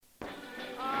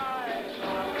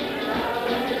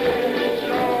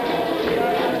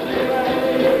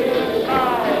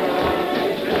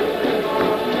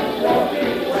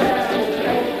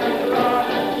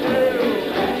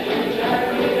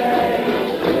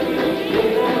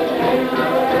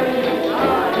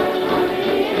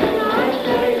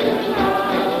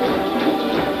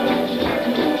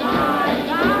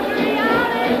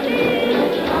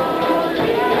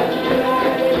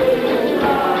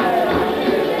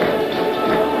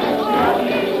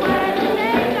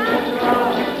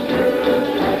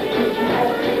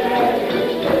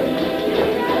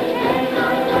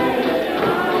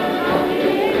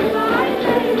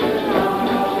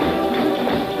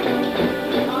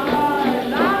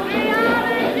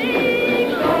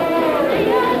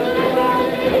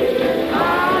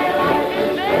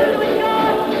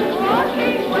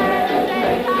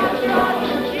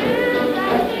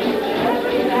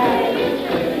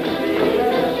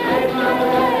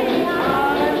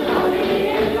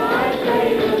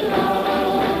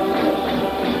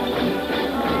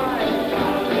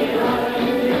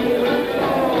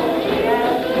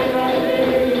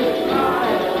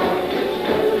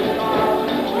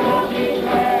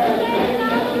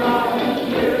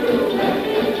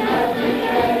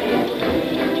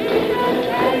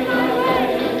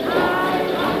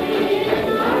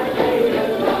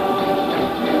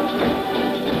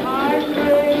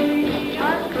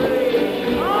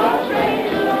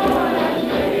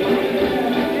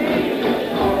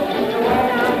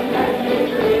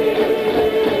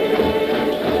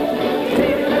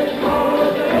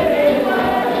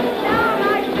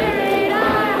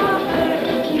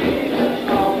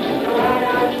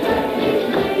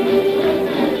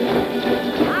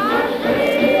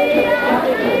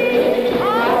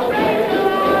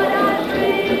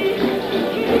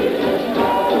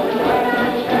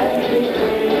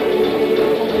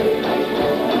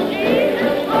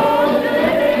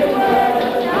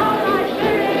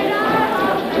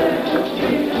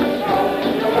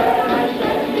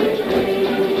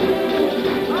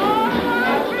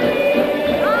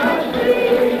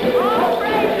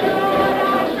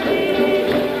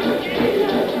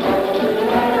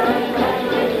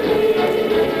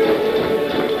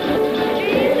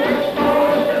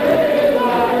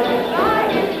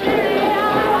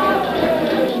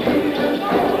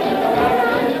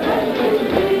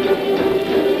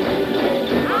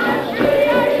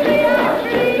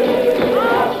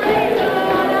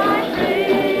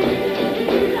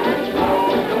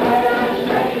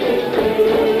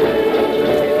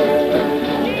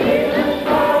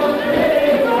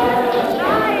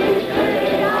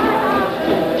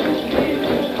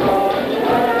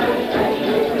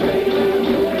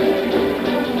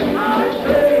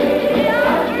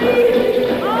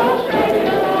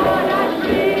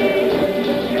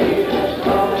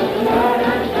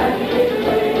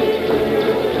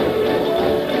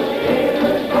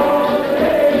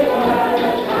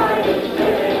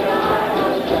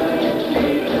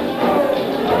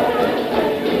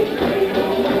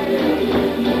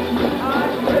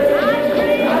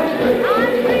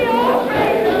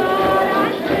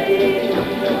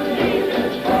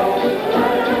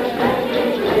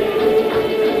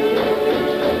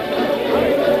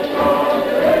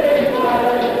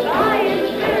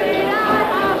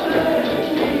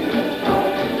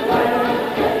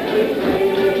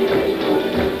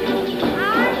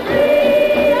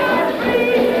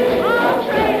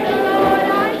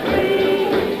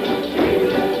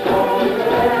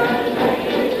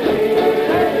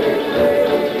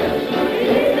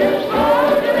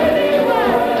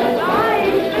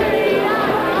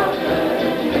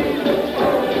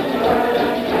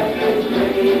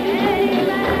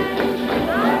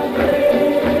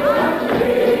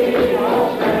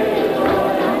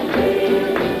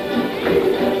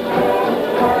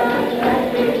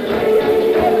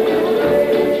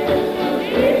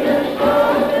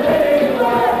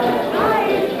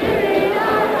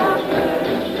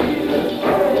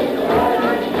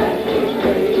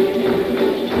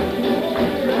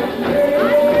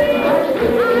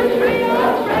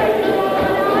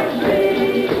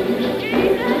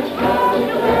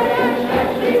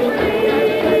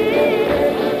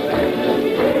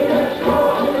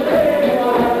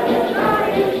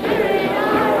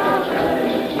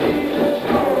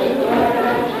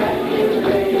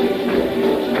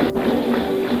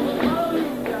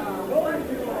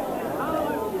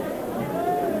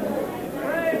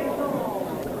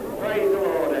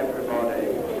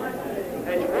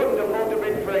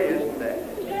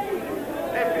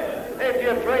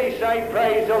say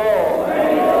praise the Lord.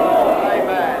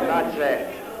 Amen. That's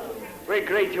it. We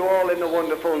greet you all in the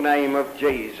wonderful name of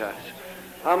Jesus.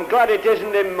 I'm glad it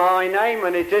isn't in my name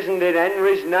and it isn't in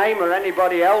Henry's name or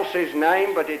anybody else's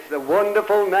name, but it's the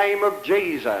wonderful name of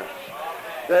Jesus.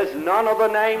 There's none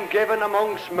other name given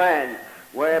amongst men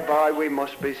whereby we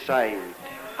must be saved.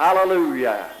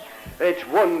 Hallelujah. It's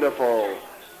wonderful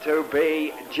to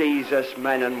be Jesus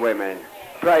men and women.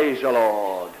 Praise the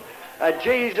Lord. A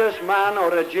Jesus man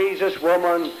or a Jesus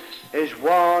woman is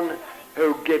one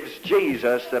who gives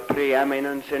Jesus the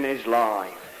preeminence in his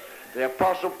life. The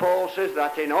Apostle Paul says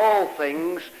that in all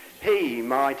things he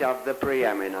might have the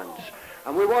preeminence.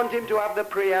 And we want him to have the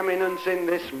preeminence in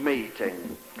this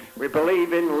meeting. We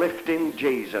believe in lifting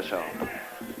Jesus up.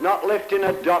 Not lifting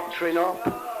a doctrine up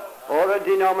or a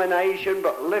denomination,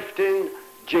 but lifting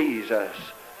Jesus,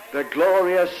 the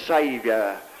glorious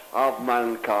Saviour of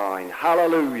mankind.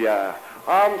 Hallelujah.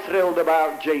 I'm thrilled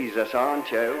about Jesus, aren't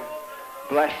you?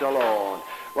 Bless the Lord.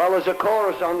 Well, there's a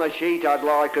chorus on the sheet I'd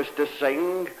like us to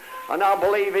sing. And I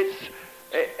believe it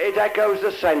echoes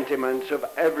the sentiments of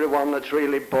everyone that's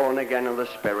really born again of the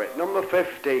Spirit. Number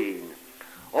 15.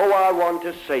 Oh, I want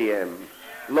to see him,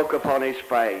 look upon his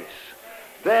face,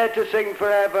 there to sing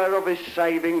forever of his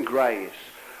saving grace.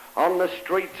 On the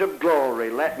streets of glory,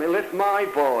 let me lift my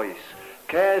voice,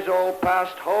 cares all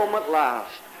past, home at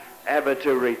last, ever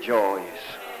to rejoice.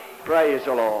 Praise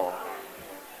the Lord.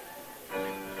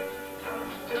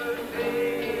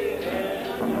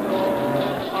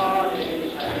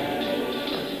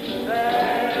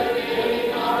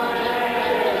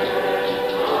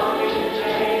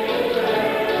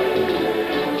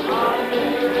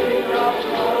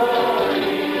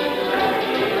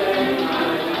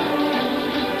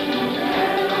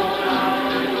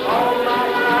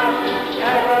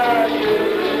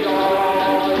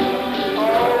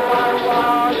 Oh, I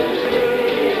want to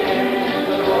see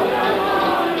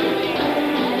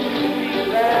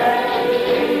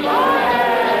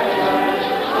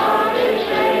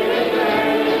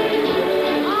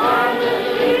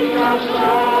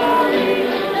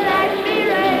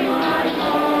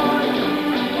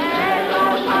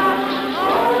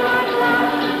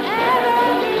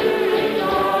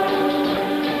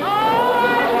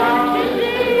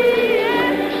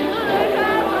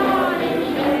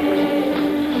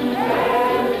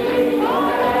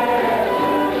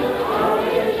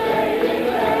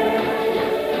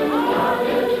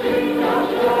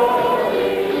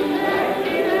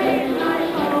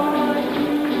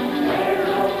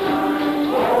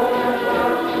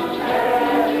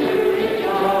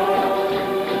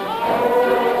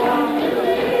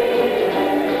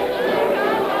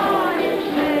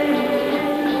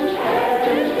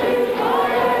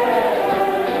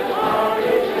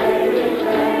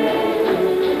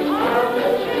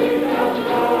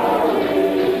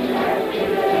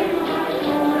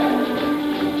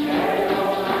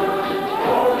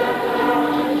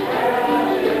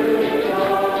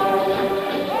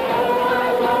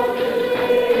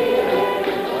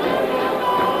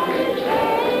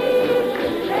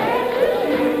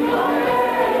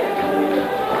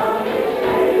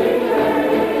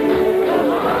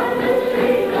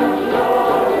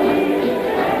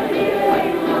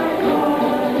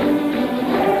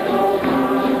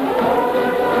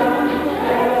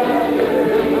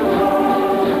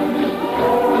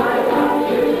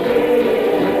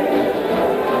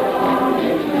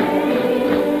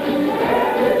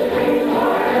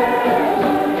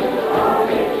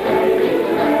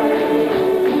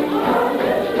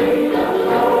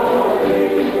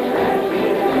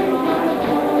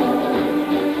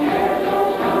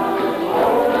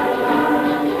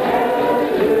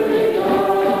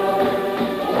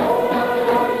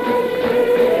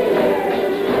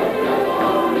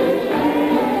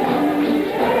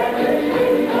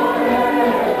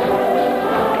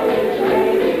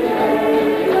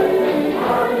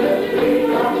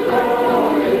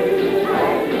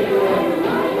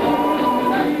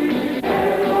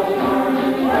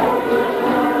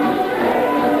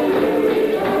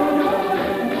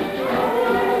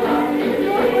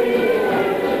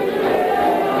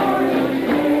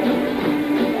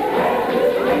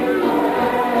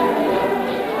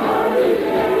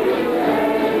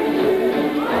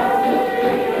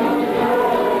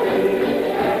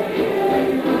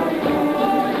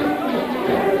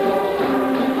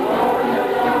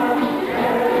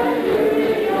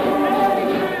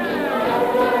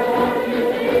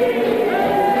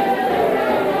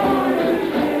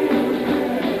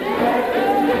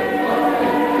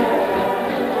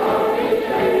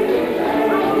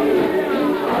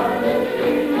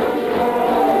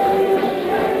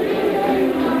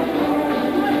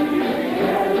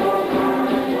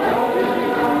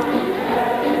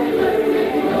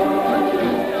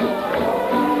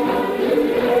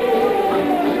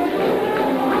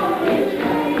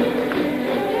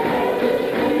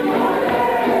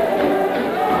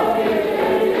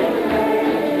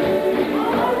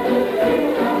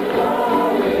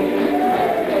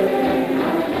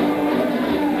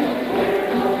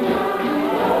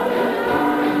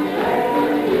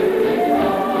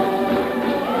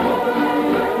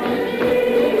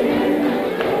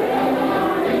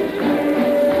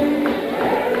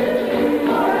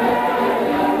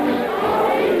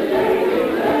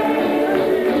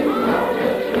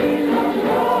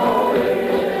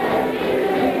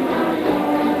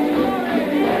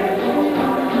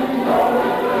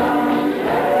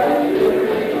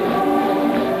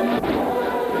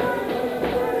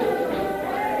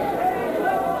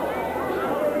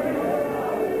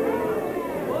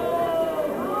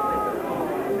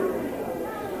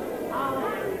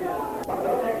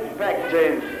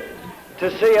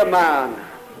to see a man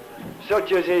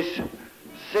such as is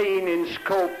seen in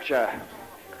sculpture,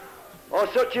 or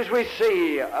such as we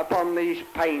see upon these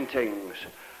paintings.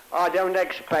 I don't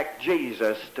expect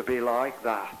Jesus to be like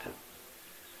that.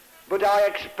 But I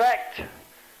expect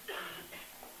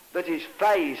that his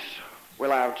face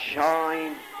will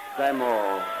outshine them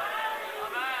all.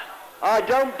 I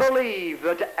don't believe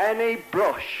that any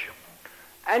brush,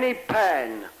 any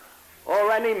pen,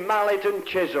 or any mallet and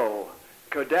chisel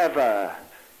could ever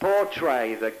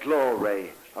portray the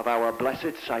glory of our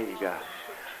blessed Saviour.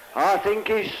 I think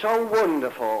he's so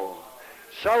wonderful,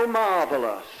 so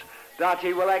marvellous, that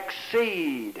he will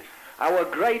exceed our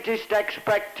greatest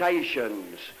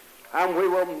expectations, and we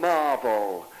will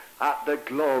marvel at the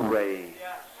glory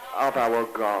of our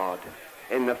God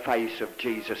in the face of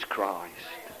Jesus Christ.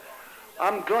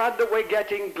 I'm glad that we're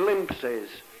getting glimpses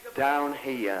down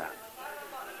here.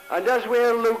 And as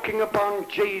we're looking upon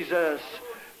Jesus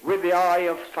with the eye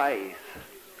of faith,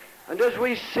 and as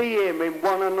we see him in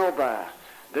one another,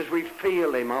 as we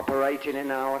feel him operating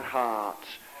in our hearts,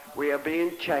 we are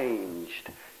being changed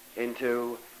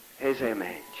into his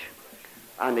image.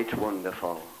 And it's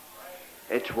wonderful.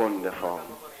 It's wonderful.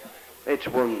 It's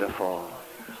wonderful.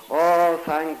 Oh,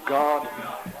 thank God.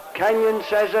 Kenyon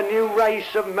says a new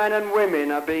race of men and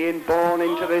women are being born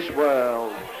into this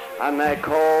world, and they're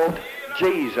called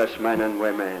Jesus men and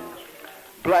women.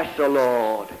 Bless the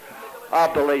Lord.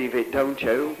 I believe it, don't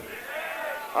you?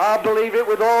 I believe it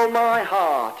with all my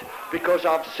heart, because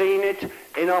I've seen it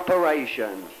in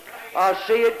operation. I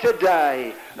see it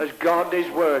today as God is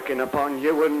working upon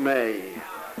you and me.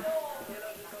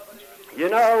 You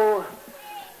know,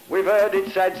 we've heard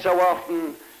it said so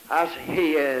often, as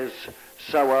he is,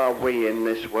 so are we in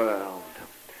this world.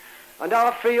 And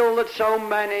I feel that so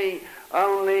many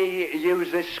only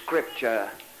use this scripture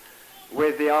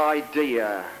with the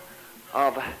idea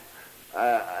of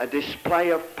a display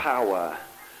of power,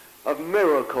 of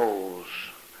miracles,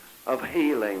 of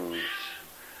healings.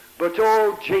 But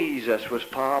oh, Jesus was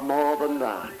far more than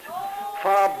that,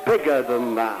 far bigger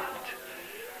than that.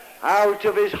 Out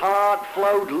of his heart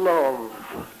flowed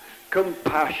love,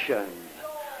 compassion.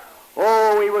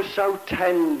 Oh, he was so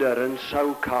tender and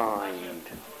so kind.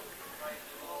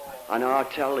 And I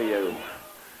tell you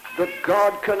that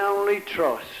God can only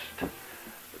trust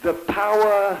the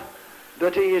power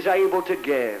that he is able to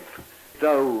give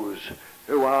those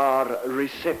who are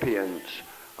recipients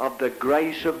of the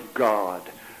grace of God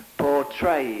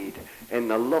portrayed in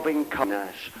the loving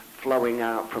kindness flowing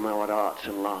out from our hearts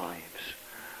and lives.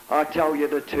 I tell you,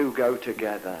 the two go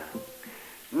together.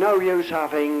 No use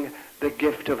having the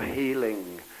gift of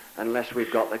healing unless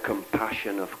we've got the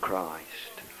compassion of Christ.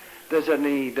 There's a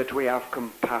need that we have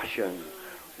compassion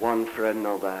one for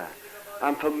another,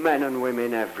 and for men and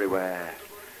women everywhere.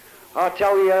 I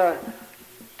tell you,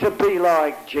 to be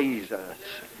like Jesus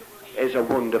is a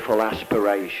wonderful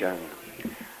aspiration.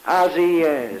 As he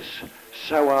is,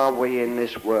 so are we in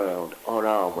this world, or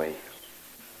are we?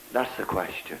 That's the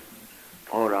question.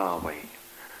 Or are we?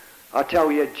 I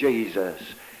tell you, Jesus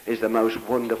is the most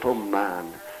wonderful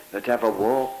man that ever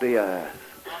walked the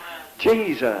earth.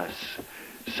 Jesus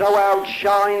so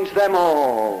outshines them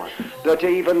all that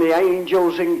even the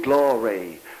angels in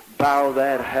glory bow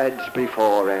their heads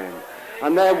before him,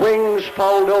 and their wings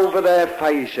fold over their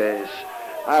faces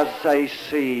as they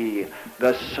see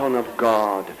the Son of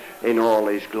God in all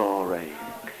his glory.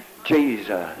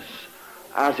 Jesus,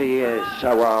 as he is,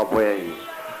 so are we.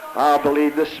 I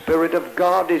believe the Spirit of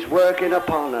God is working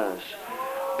upon us,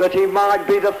 that he might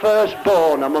be the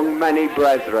firstborn among many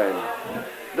brethren.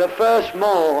 The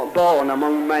firstborn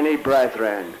among many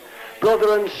brethren.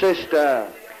 Brother and sister,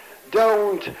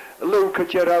 don't look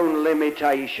at your own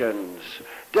limitations.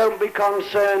 Don't be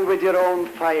concerned with your own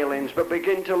failings, but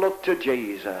begin to look to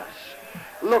Jesus.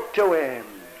 Look to him.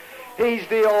 He's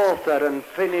the author and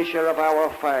finisher of our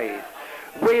faith.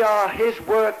 We are his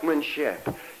workmanship,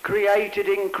 created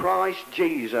in Christ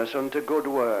Jesus unto good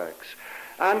works.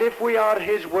 And if we are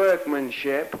his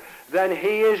workmanship, then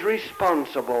he is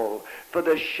responsible for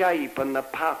the shape and the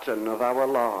pattern of our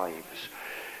lives.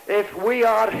 If we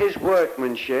are his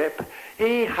workmanship,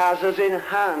 he has us in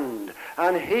hand,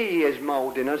 and he is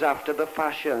moulding us after the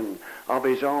fashion of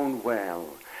his own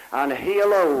will. And he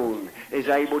alone is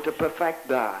able to perfect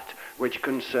that which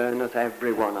concerneth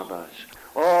every one of us.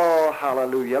 Oh,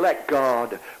 hallelujah. Let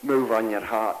God move on your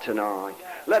heart tonight.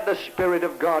 Let the Spirit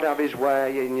of God have his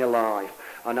way in your life.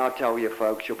 And I tell you,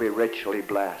 folks, you'll be richly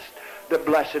blessed. The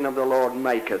blessing of the Lord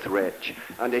maketh rich,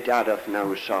 and it addeth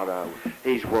no sorrow.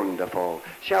 He's wonderful.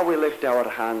 Shall we lift our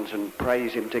hands and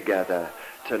praise him together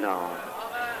tonight?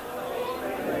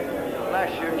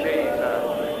 Bless you,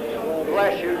 Jesus.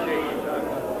 Bless you, Jesus.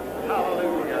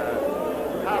 Hallelujah.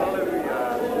 Hallelujah.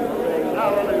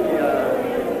 Hallelujah.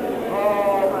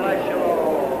 Oh, bless you,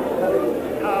 Lord.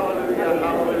 Hallelujah,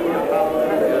 hallelujah,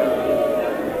 hallelujah.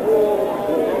 Oh,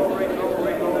 glory,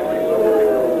 glory, glory, glory,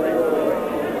 glory,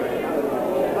 glory.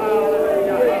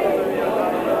 Hallelujah, hallelujah,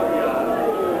 hallelujah.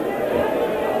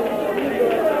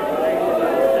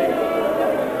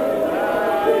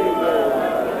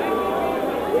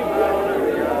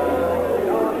 Hallelujah.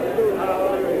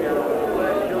 Hallelujah.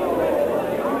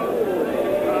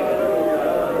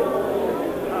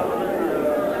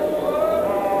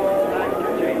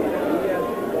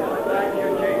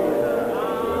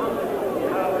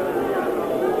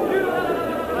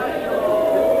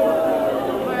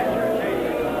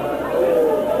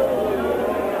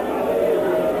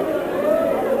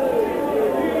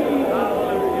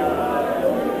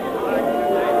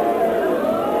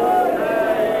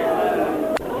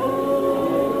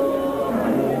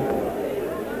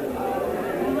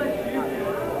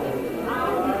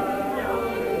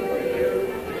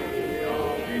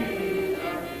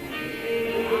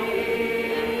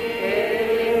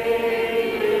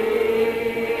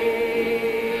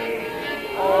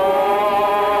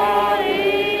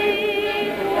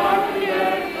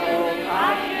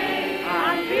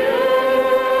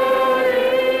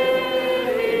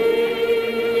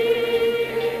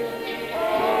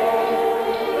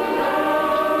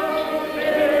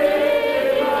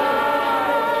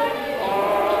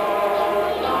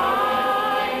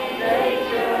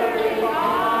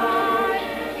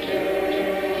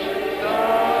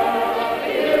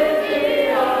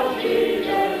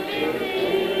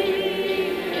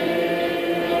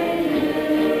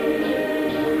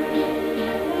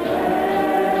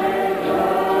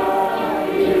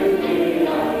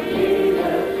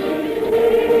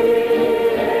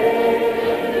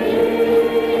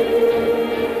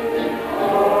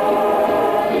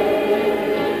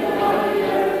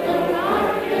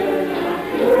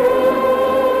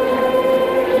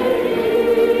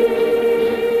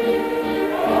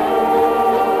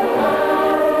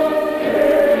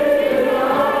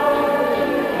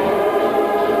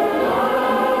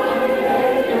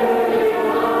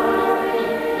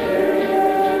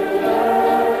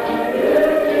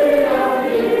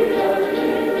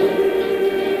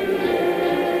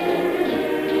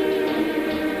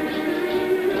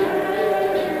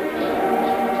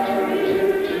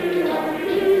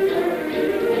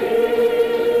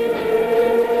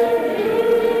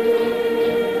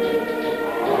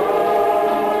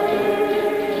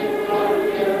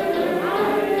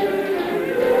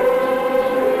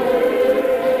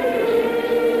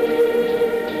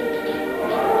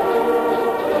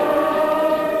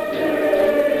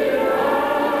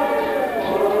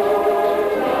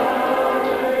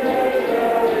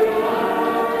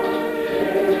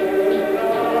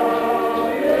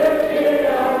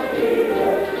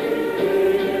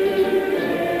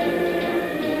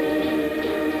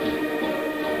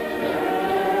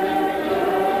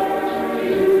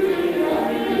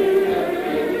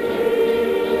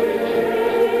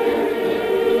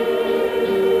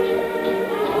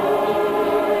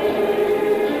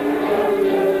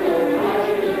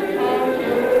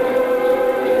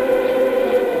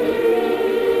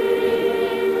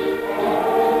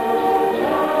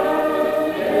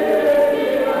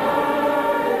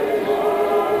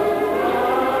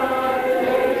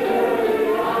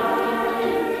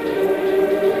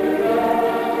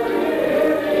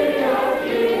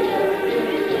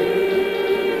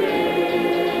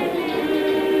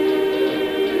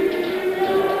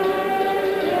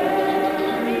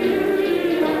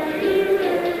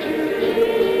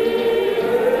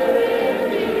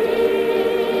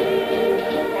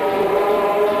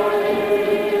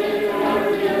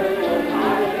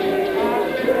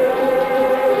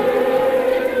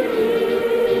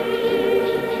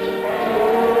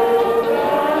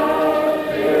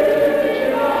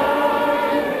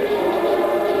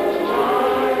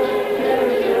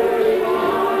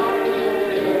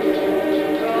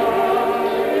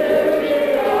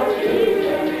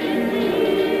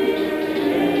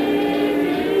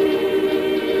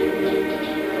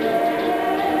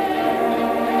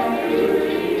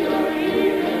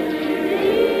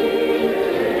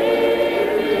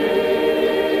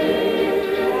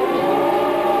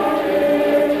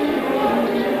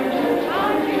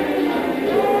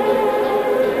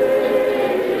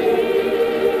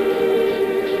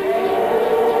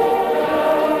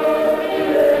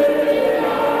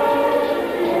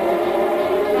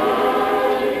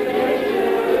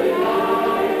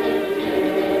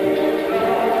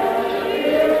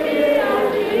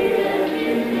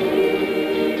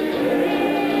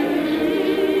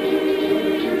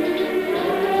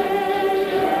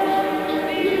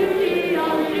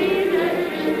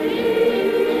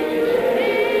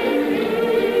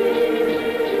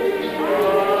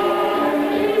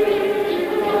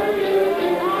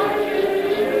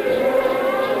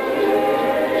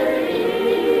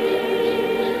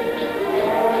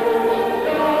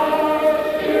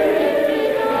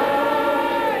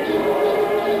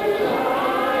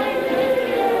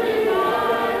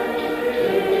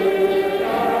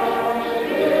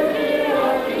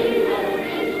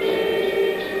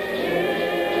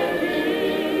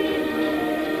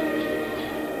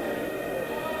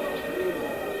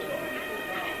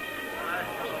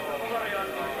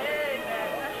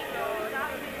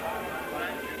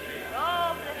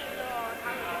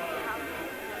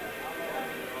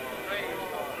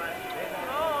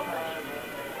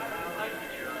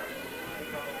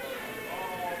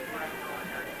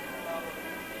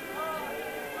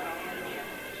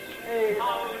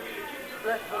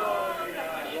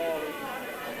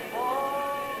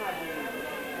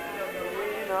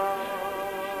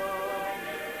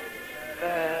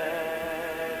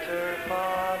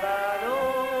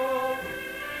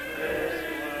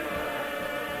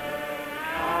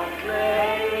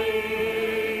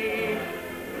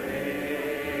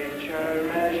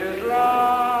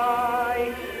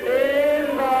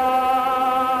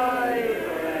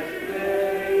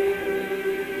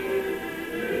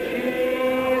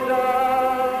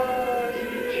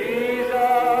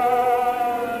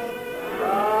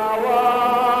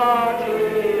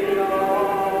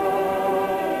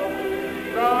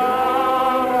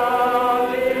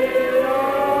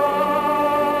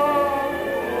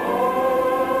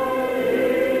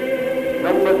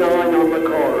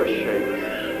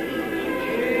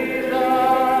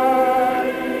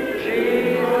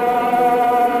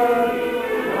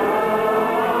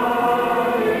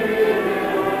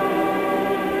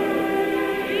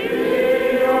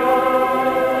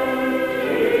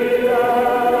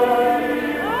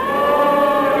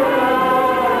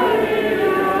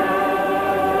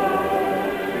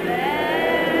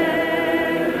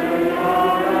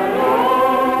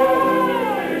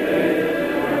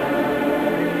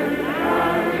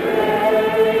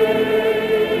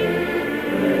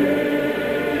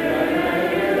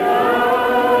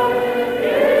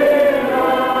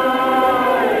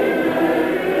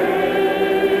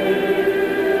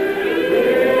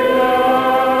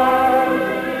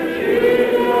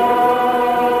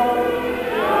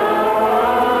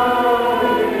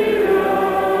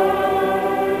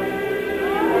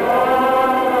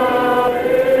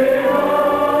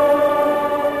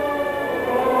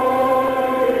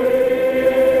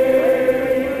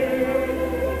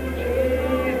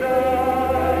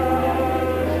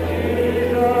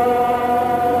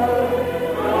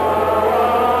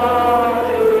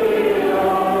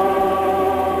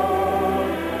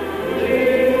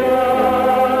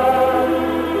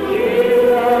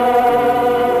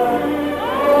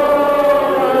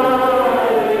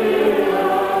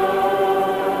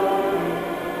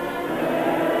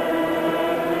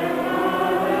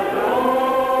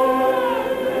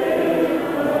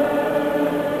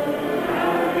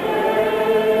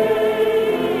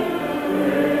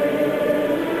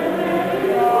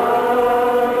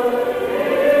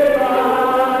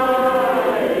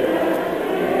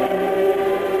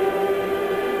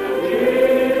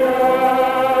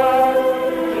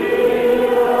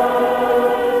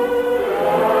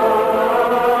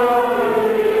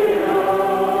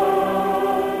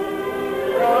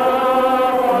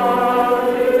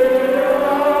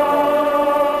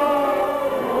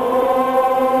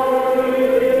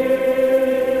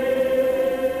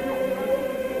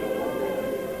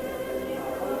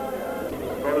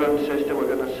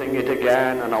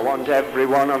 Every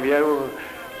one of you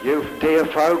dear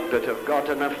folk that have got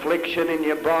an affliction in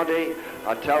your body,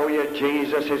 I tell you,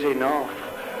 Jesus is enough.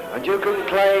 And you can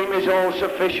claim his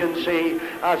all-sufficiency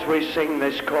as we sing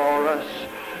this chorus.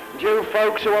 And you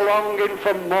folks who are longing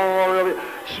for more of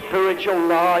spiritual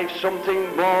life,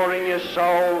 something more in your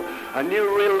soul, a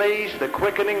new release, the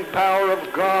quickening power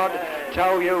of God,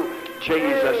 tell you,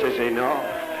 Jesus is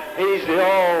enough. He's the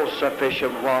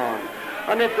all-sufficient one.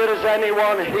 And if there is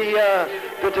anyone here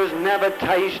that has never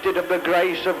tasted of the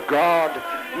grace of God,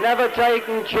 never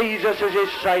taken Jesus as his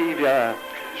Saviour,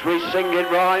 as we sing it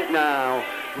right now,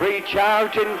 reach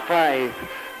out in faith.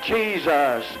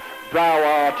 Jesus,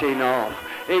 thou art enough.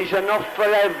 He's enough for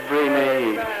every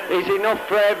need. He's enough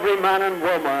for every man and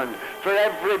woman, for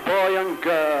every boy and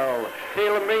girl.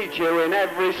 He'll meet you in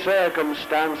every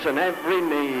circumstance and every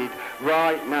need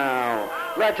right now.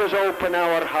 Let us open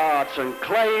our hearts and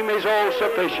claim his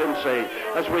all-sufficiency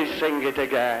as we sing it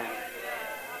again.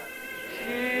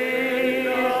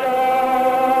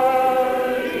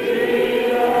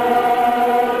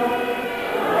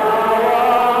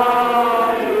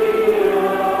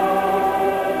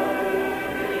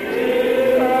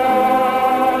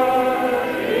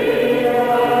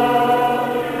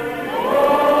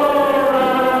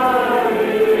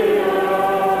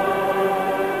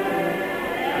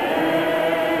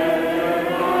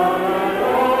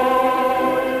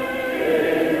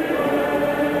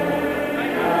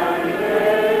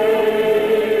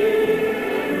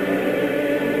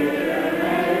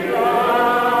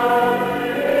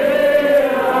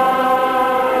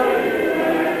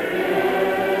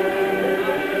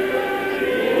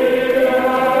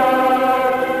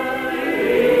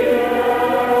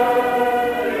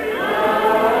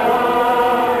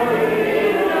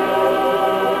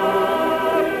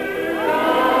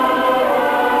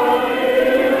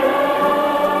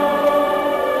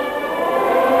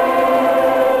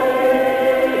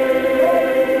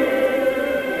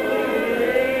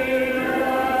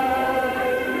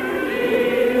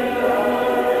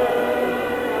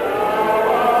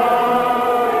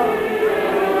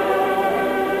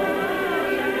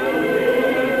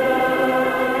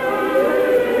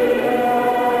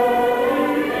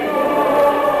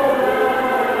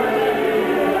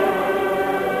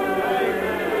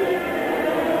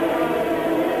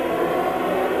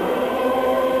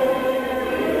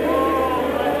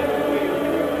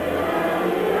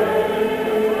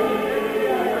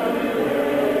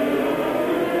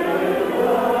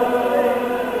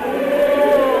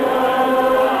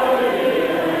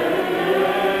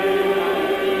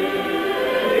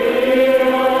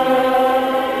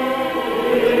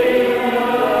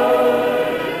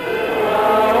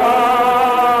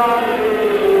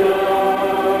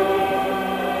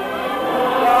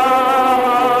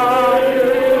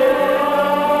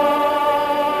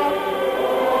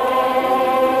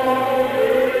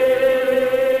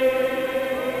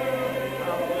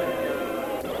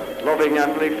 Loving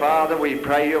Heavenly Father, we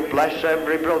pray you bless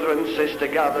every brother and sister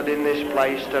gathered in this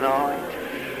place tonight.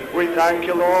 We thank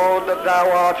you, Lord, that thou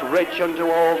art rich unto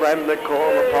all them that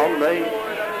call upon thee.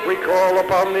 We call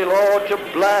upon thee, Lord, to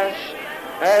bless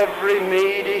every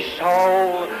needy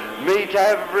soul. Meet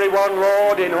everyone,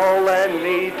 Lord, in all their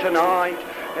need tonight,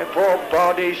 for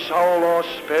body, soul, or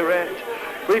spirit.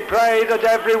 We pray that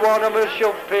every one of us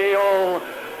shall feel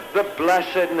the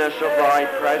blessedness of thy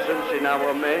presence in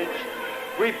our midst.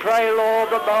 We pray, Lord,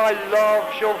 that thy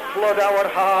love shall flood our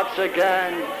hearts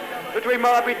again, that we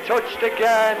might be touched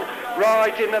again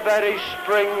right in the very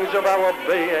springs of our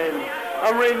being,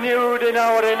 and renewed in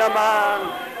our inner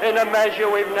man in a measure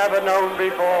we've never known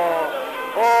before.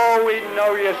 Oh, we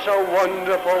know you're so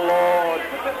wonderful, Lord.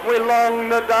 We long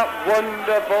that that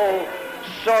wonderful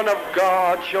Son of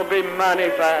God shall be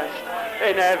manifest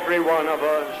in every one of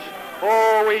us.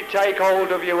 Oh, we take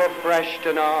hold of you afresh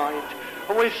tonight.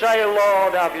 And we say,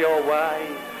 Lord, have your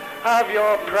way. Have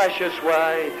your precious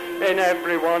way in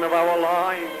every one of our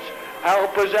lives.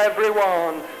 Help us,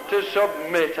 everyone, to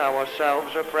submit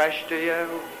ourselves afresh to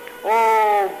you.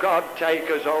 Oh, God, take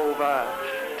us over.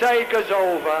 Take us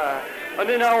over. And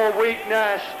in our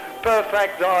weakness,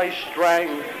 perfect thy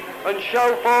strength. And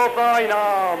show forth thine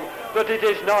arm, that it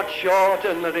is not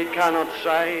shortened, that it cannot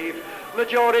save.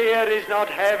 That your ear is not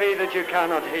heavy, that you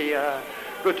cannot hear.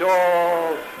 But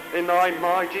all in thy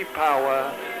mighty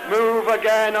power, move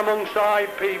again amongst thy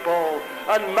people,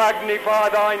 and magnify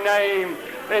thy name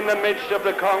in the midst of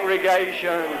the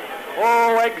congregation.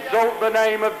 Oh, exalt the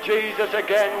name of Jesus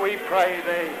again, we pray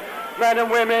thee. Men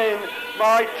and women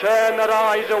might turn their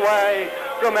eyes away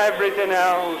from everything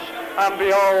else, and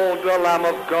behold the Lamb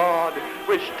of God,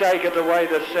 which taketh away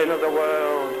the sin of the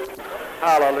world.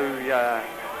 Hallelujah.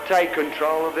 Take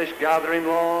control of this gathering,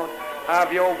 Lord.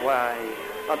 Have your way,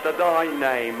 and that thy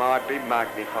name might be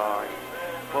magnified.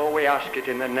 For we ask it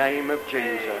in the name of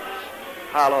Jesus.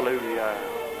 Hallelujah.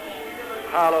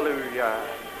 Hallelujah.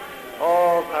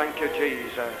 Oh, thank you,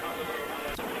 Jesus.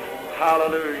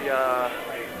 Hallelujah.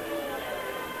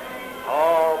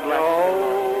 Oh, bless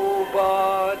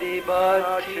nobody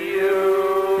but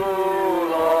you,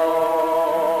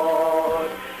 Lord.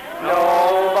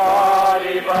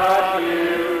 Nobody but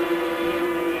you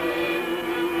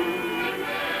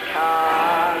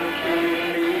can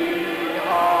keep me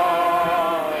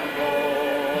humble,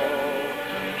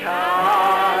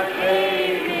 can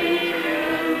make me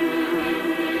true.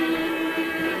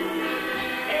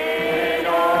 In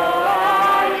all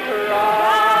I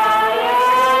cry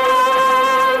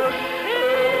out,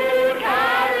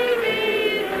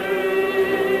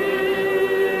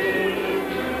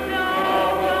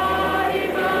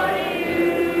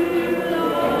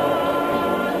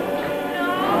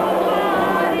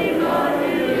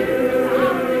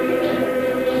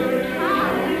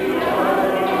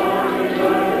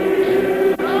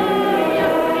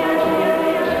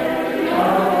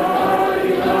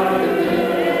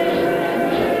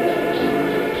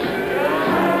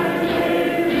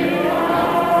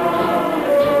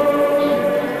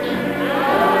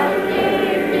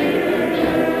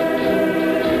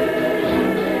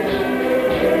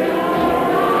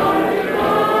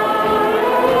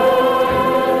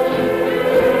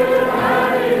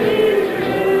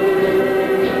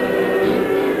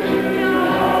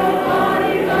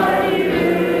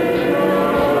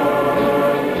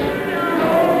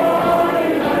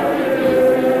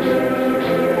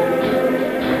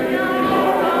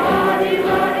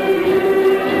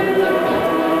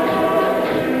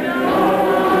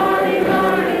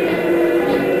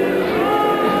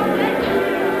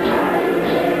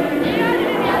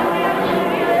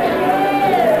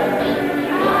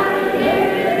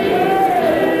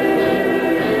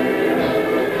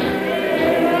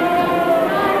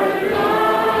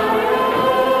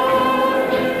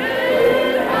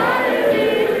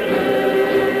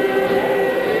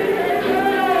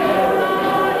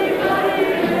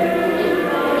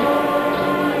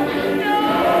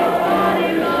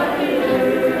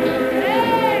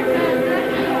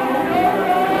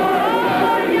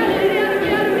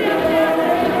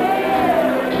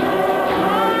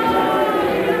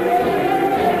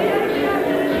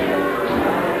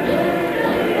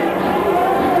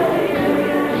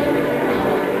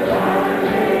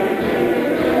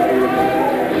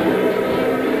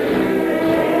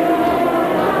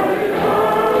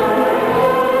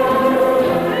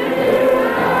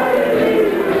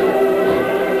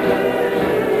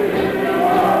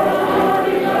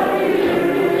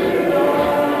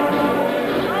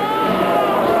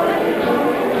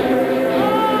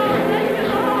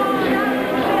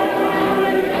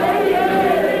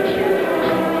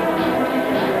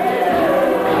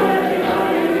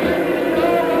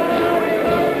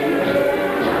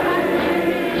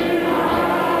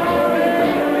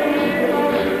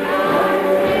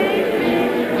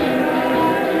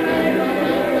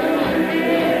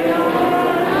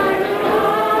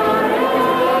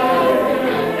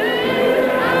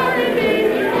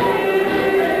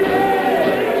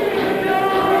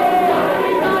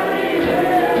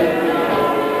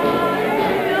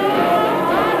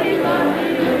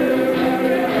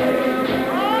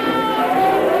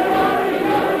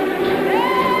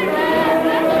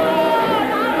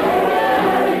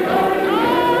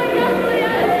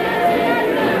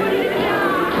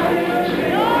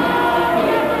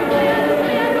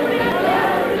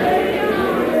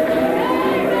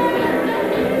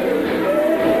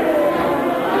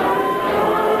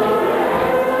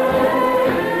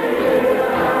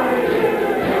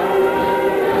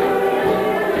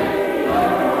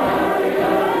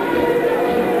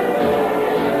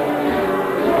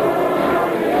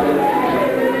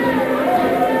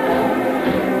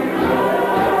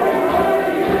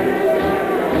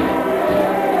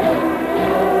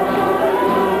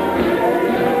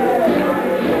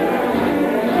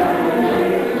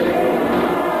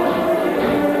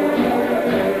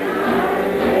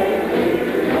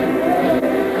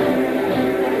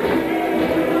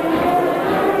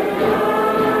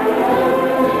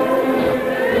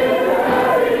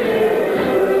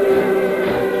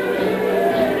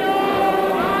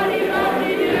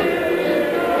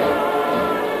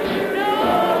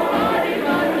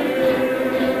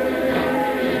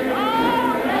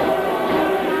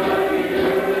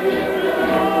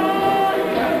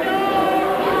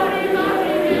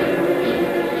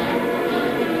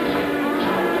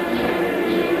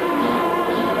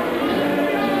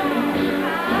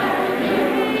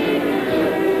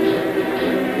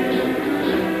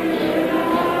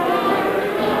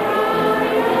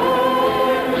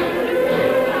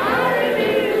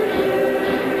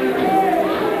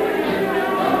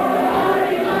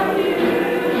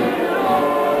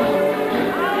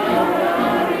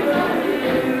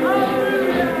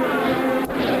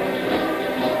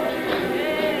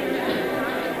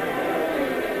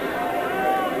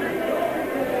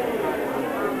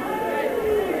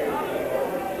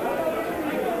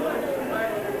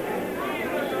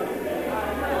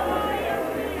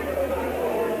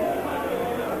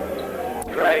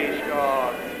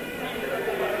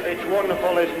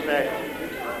 wonderful, isn't it,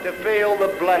 to feel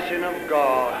the blessing of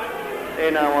God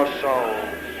in our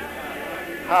souls.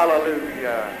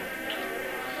 Hallelujah.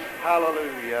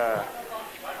 Hallelujah.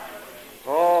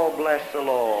 Oh, bless the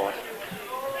Lord.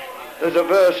 There's a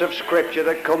verse of Scripture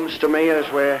that comes to me as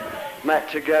we're met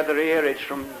together here. It's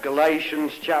from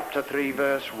Galatians chapter 3,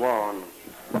 verse 1.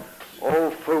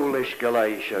 O foolish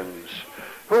Galatians,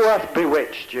 who hath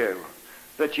bewitched you,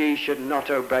 that ye should not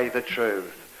obey the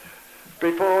truth,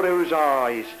 before whose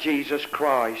eyes Jesus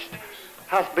Christ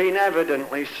hath been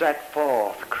evidently set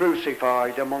forth,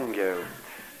 crucified among you?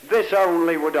 This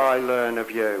only would I learn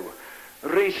of you.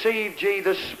 Received ye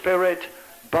the Spirit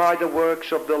by the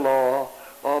works of the law,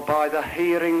 or by the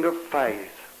hearing of faith?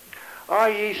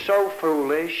 Are ye so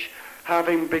foolish,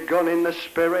 having begun in the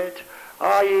Spirit?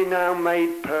 Are ye now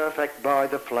made perfect by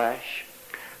the flesh?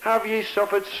 Have ye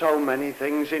suffered so many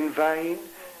things in vain,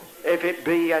 if it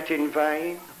be yet in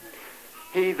vain?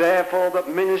 He therefore that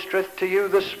ministereth to you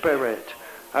the Spirit,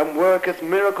 and worketh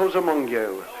miracles among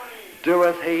you,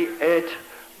 doeth he it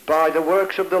by the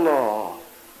works of the law,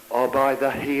 or by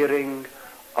the hearing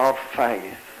of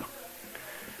faith?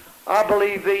 I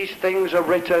believe these things are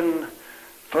written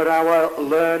for our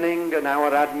learning and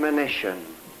our admonition.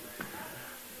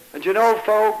 And you know,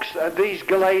 folks, these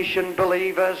Galatian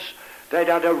believers, they'd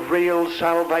had a real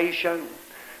salvation.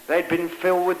 They'd been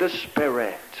filled with the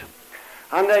Spirit.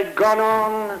 And they'd gone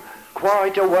on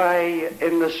quite a way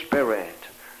in the Spirit.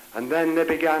 And then they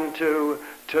began to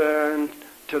turn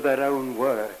to their own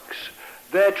works,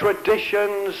 their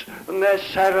traditions and their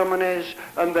ceremonies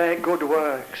and their good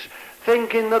works,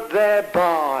 thinking that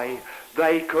thereby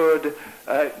they could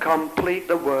complete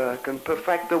the work and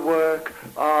perfect the work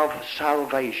of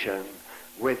salvation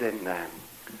within them.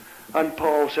 And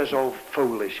Paul says, oh,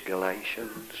 foolish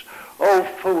Galatians, oh,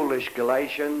 foolish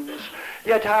Galatians.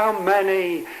 Yet how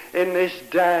many in this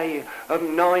day of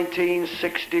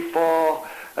 1964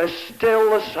 are still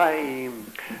the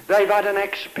same? They've had an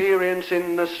experience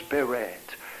in the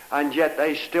Spirit, and yet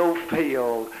they still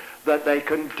feel that they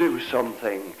can do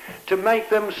something to make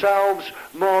themselves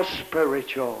more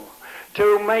spiritual,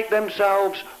 to make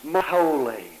themselves more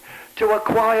holy, to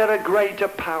acquire a greater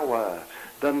power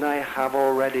than they have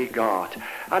already got.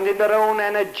 And in their own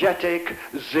energetic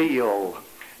zeal,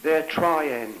 they're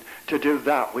trying to do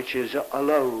that which is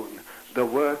alone the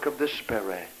work of the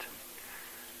Spirit.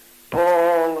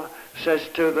 Paul says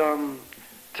to them,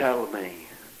 tell me,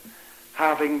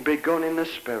 having begun in the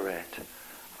Spirit,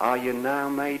 are you now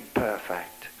made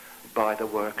perfect by the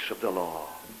works of the law?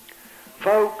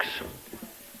 Folks,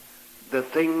 the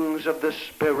things of the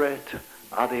Spirit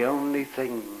are the only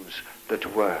things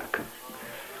that work.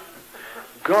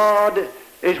 God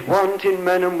is wanting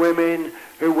men and women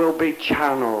who will be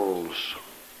channels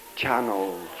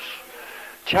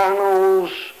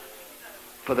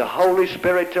for the Holy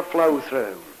Spirit to flow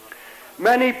through.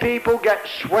 Many people get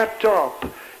swept up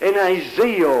in a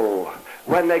zeal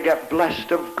when they get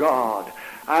blessed of God,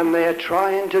 and they're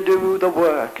trying to do the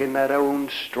work in their own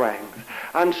strength,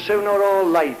 and sooner or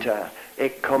later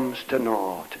it comes to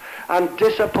naught, and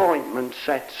disappointment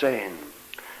sets in.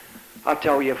 I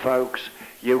tell you, folks,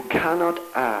 you cannot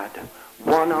add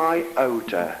one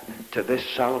iota to this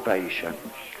salvation.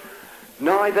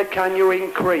 Neither can you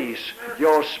increase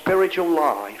your spiritual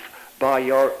life by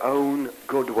your own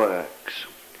good works.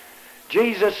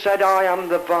 Jesus said, I am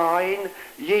the vine,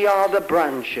 ye are the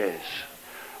branches.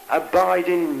 Abide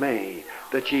in me,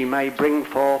 that ye may bring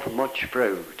forth much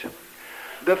fruit.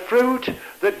 The fruit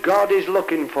that God is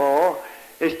looking for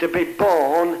is to be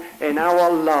born in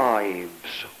our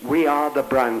lives. We are the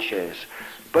branches.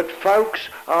 But folks,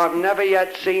 I've never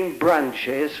yet seen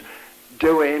branches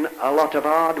doing a lot of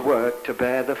hard work to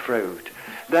bear the fruit.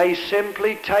 They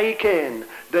simply take in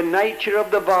the nature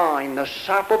of the vine, the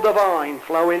sap of the vine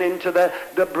flowing into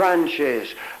the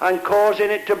branches and causing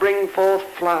it to bring forth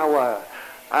flower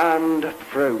and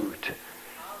fruit.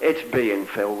 It's being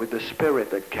filled with the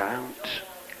Spirit that counts.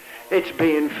 It's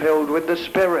being filled with the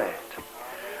Spirit.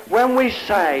 When we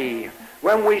say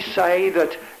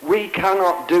that we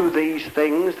cannot do these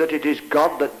things, that it is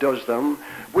God that does them,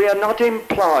 we are not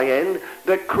implying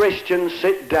that Christians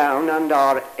sit down and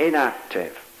are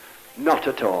inactive. Not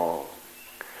at all.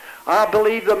 I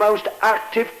believe the most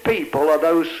active people are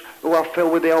those who are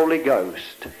filled with the Holy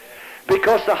Ghost.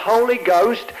 Because the Holy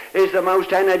Ghost is the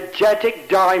most energetic,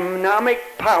 dynamic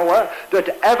power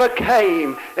that ever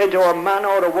came into a man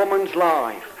or a woman's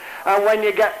life. And when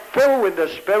you get filled with the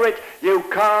Spirit, you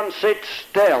can't sit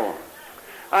still.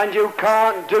 And you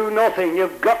can't do nothing.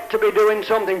 You've got to be doing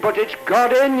something. But it's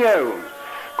God in you.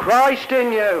 Christ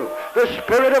in you. The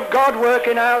Spirit of God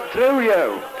working out through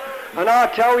you. And I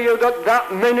tell you that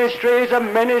that ministry is a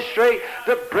ministry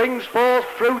that brings forth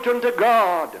fruit unto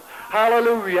God.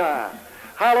 Hallelujah.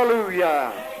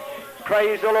 Hallelujah.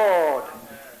 Praise the Lord.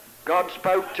 God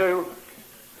spoke to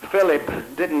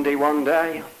Philip, didn't he, one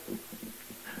day?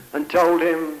 And told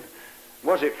him,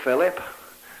 was it Philip,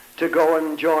 to go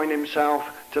and join himself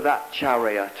to that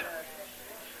chariot.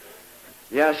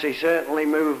 Yes, he certainly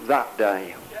moved that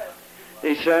day.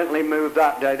 He certainly moved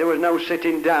that day. There was no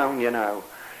sitting down, you know.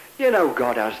 You know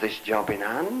God has this job in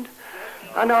hand.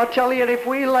 And I'll tell you, if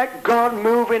we let God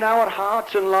move in our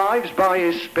hearts and lives by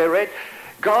his Spirit,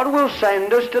 God will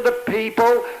send us to the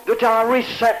people that are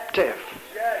receptive.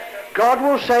 God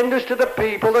will send us to the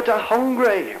people that are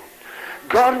hungry.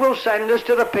 God will send us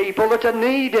to the people that are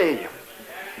needy.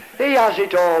 He has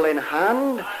it all in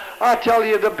hand. I tell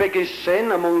you, the biggest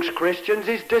sin amongst Christians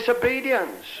is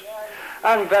disobedience.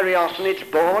 And very often it's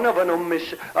born of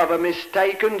a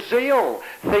mistaken zeal,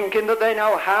 thinking that they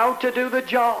know how to do the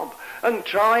job and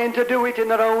trying to do it in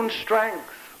their own strength.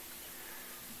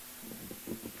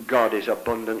 God is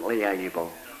abundantly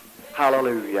able.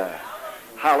 Hallelujah.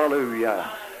 Hallelujah.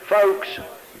 Folks,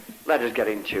 let us get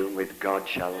in tune with God,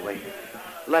 shall we?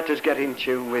 Let us get in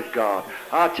tune with God.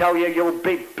 I tell you, you'll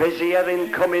be busier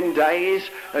in coming days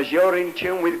as you're in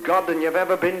tune with God than you've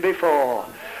ever been before.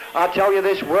 I tell you,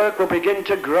 this work will begin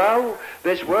to grow.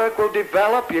 This work will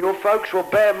develop. You folks will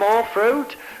bear more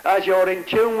fruit as you're in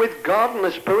tune with God and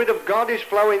the Spirit of God is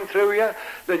flowing through you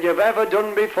than you've ever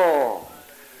done before.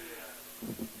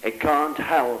 It can't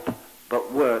help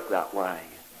but work that way,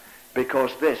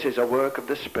 because this is a work of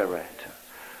the Spirit.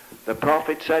 The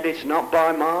prophet said, it's not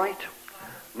by might,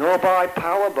 nor by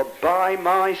power, but by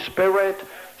my Spirit,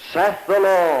 saith the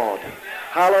Lord.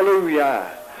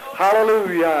 Hallelujah.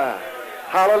 Hallelujah.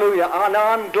 Hallelujah. And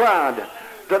I'm glad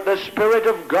that the Spirit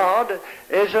of God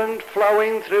isn't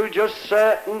flowing through just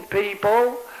certain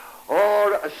people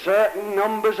or certain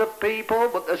numbers of people,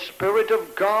 but the Spirit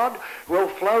of God will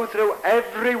flow through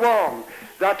everyone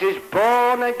that is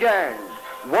born again,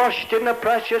 washed in the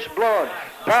precious blood,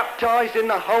 baptized in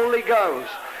the Holy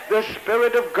Ghost. The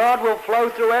Spirit of God will flow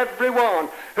through everyone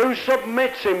who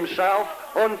submits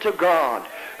himself unto God,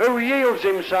 who yields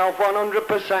himself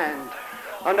 100%.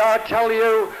 And I tell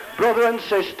you, brother and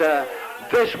sister,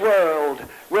 this world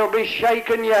will be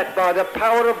shaken yet by the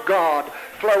power of God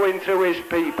flowing through his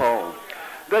people.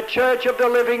 The church of the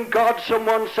living God,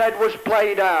 someone said, was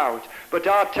played out. But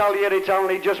I tell you, it's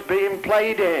only just being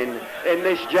played in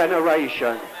this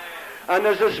generation. And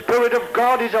as the Spirit of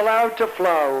God is allowed to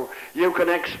flow, you can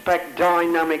expect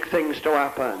dynamic things to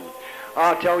happen.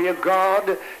 I tell you,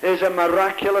 God is a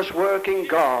miraculous working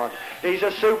God. He's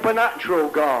a supernatural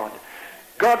God.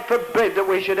 God forbid that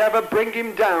we should ever bring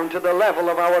him down to the level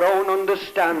of our own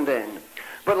understanding.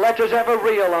 But let us ever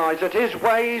realize that his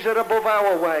ways are above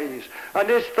our ways, and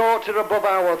his thoughts are above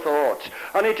our thoughts.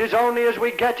 And it is only as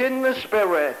we get in the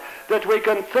Spirit that we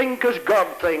can think as God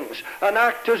thinks and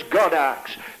act as God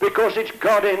acts, because it's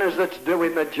God in us that's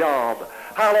doing the job.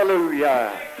 Hallelujah.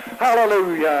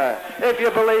 Hallelujah. If you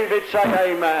believe it,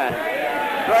 say amen.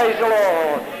 Praise the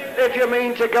Lord. If you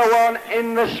mean to go on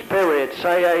in the Spirit,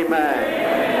 say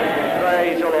amen.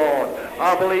 Praise the Lord.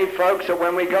 I believe, folks, that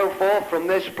when we go forth from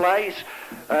this place,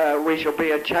 we shall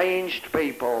be a changed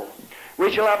people.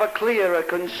 We shall have a clearer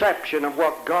conception of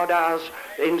what God has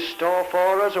in store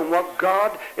for us and what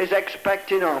God is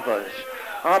expecting of us.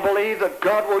 I believe that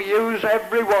God will use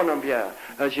every one of you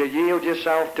as you yield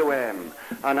yourself to him.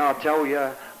 And I'll tell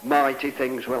you, mighty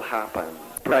things will happen.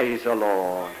 Praise the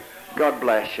Lord. God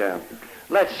bless you.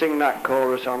 Let's sing that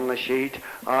chorus on the sheet.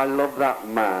 I love that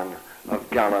man of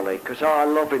Galilee, because I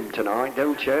love him tonight,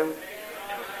 don't you?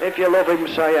 If you love him,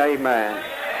 say amen.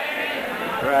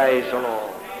 Praise the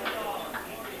Lord.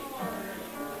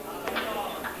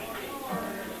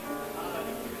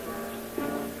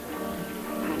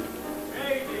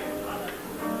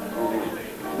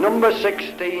 Number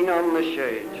 16 on the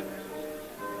sheet.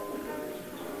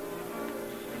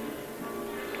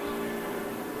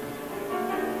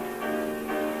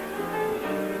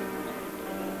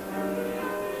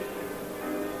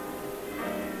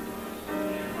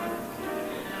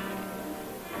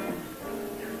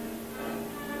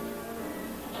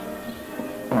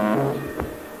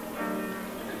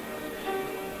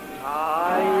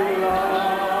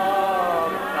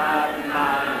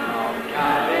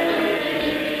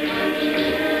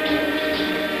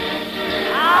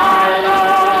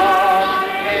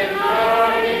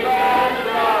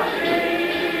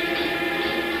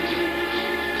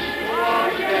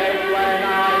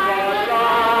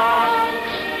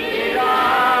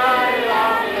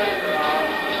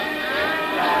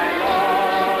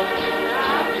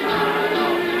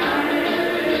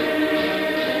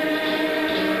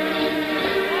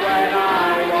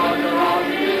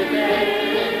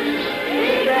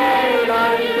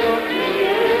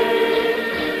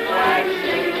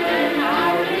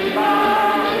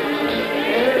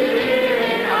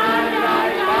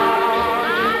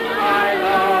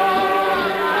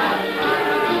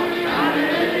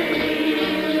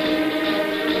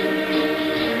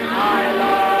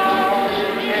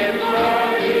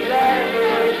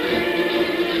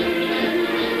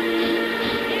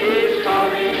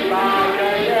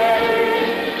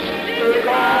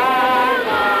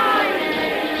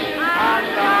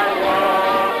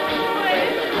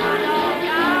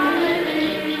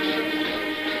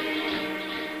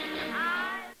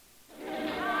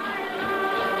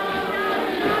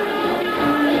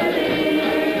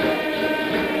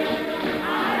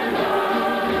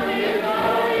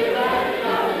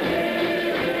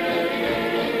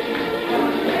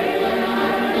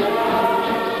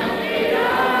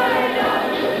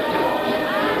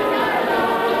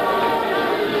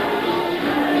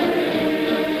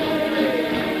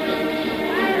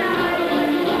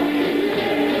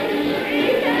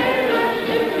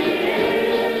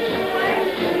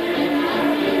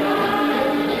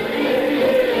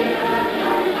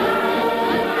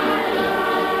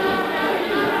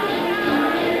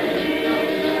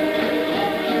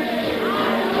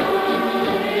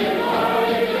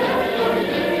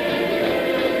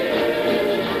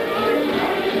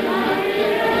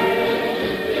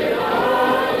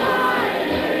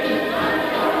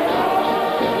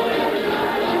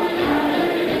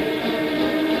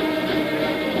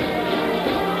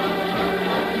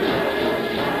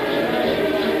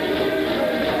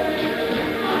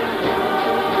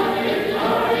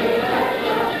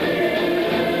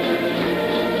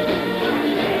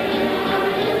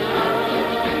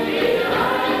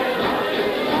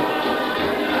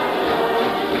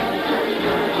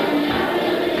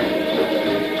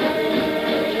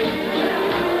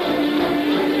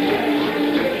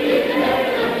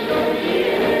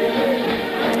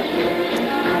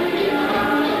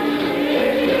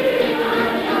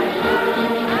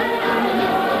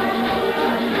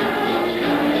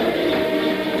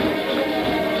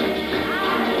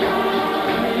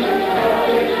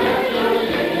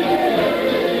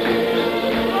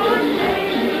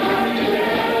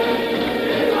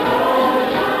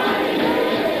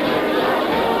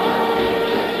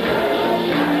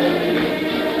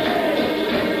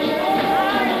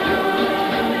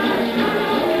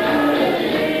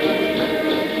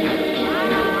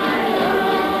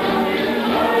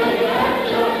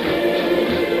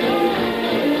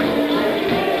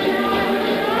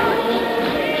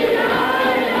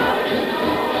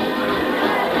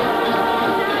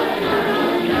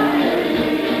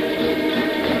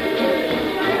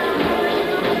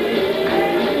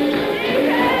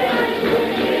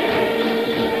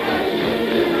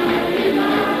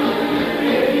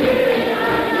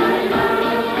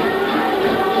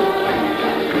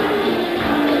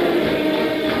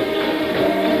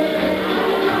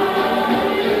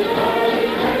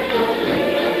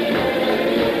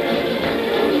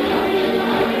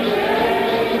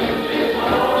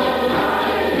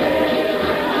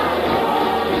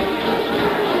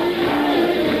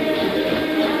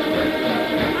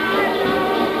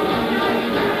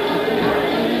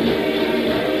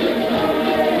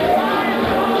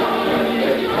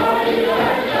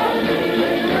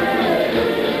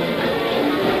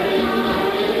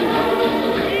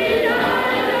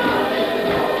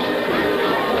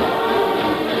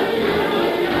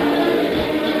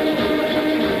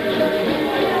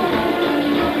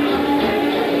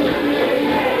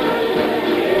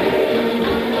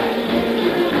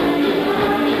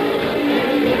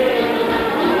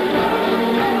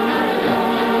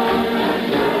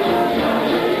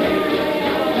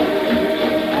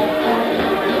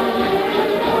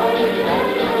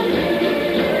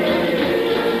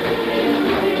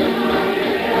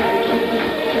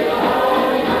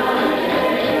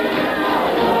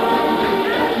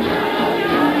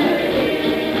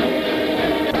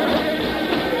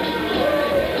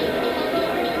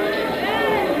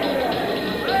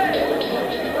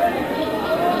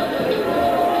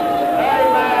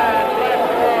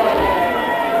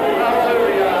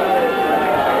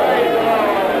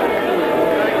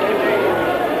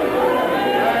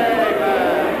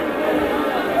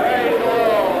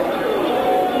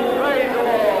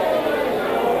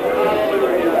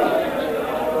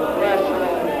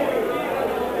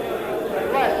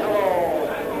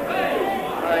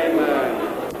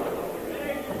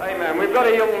 We've got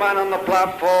a young man on the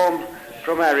platform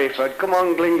from Hereford. Come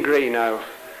on, Glengrino.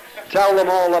 Tell them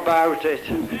all about it.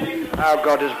 How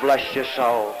God has blessed your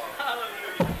soul.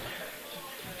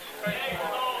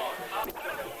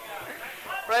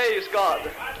 Praise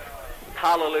God.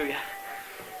 Hallelujah.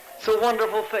 It's a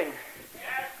wonderful thing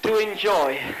to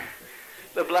enjoy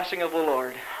the blessing of the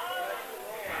Lord.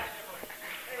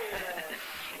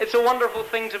 It's a wonderful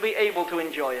thing to be able to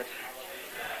enjoy it.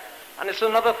 And it's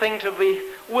another thing to be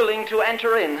willing to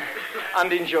enter in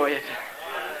and enjoy it.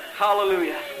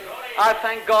 Hallelujah. I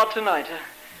thank God tonight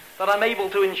that I'm able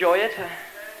to enjoy it,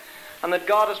 and that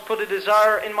God has put a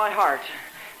desire in my heart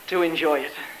to enjoy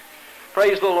it.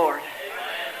 Praise the Lord.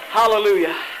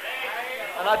 Hallelujah.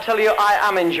 And I tell you, I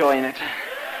am enjoying it.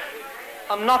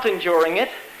 I'm not enduring it.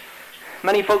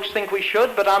 Many folks think we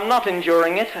should, but I'm not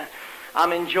enduring it.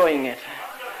 I'm enjoying it.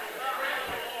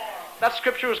 That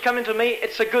scripture was coming to me.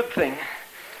 It's a good thing.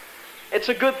 It's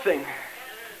a good thing.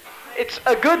 It's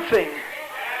a good thing.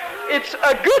 It's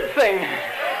a good thing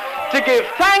to give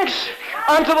thanks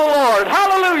unto the Lord.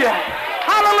 Hallelujah.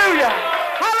 Hallelujah.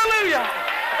 Hallelujah.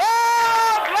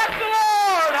 Oh, bless the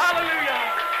Lord. Hallelujah.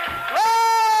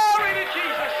 Glory to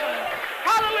Jesus.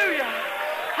 Hallelujah.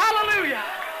 Hallelujah.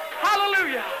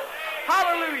 Hallelujah.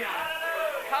 Hallelujah.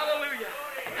 Hallelujah.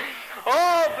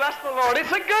 Oh, bless the Lord.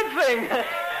 It's a good thing.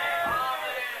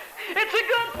 It's a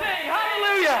good thing.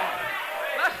 Hallelujah.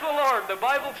 Bless the Lord. The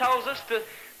Bible tells us to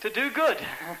do good.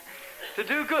 To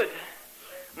do good.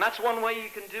 And that's one way you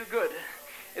can do good,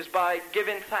 is by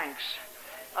giving thanks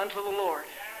unto the Lord.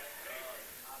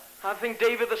 I think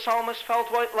David the psalmist felt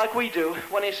like we do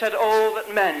when he said, oh, that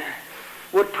men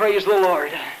would praise the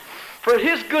Lord for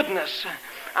his goodness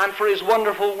and for his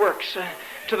wonderful works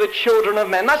to the children of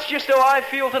men. That's just how I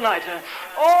feel tonight.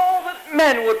 Oh, that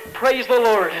men would praise the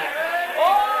Lord.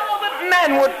 Oh, that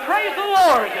men would praise the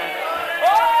Lord.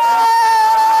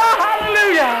 Oh,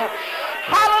 hallelujah.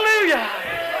 Hallelujah.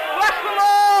 Bless the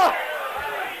Lord.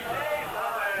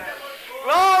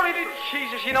 Glory to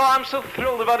Jesus. You know, I'm so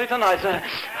thrilled about it tonight.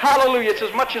 Hallelujah. It's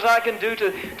as much as I can do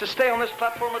to stay on this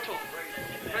platform at all.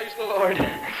 Praise the Lord.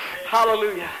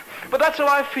 Hallelujah. But that's how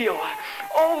I feel.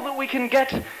 Oh, that we can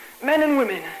get men and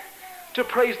women to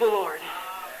praise the Lord.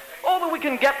 Oh, that we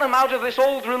can get them out of this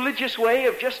old religious way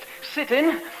of just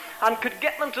sitting, and could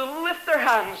get them to lift their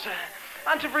hands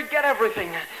and to forget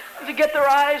everything, and to get their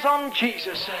eyes on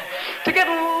Jesus, to get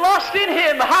lost in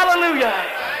Him. Hallelujah.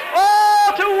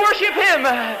 Oh, to worship Him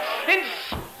in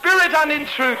spirit and in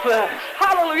truth.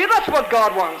 Hallelujah. That's what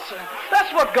God wants.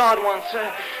 That's what God wants.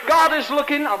 God is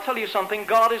looking, I'll tell you something,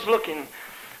 God is looking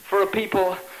for a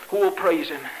people who will praise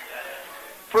Him.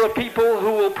 For a people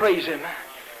who will praise Him.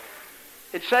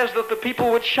 It says that the people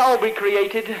which shall be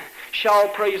created shall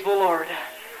praise the Lord.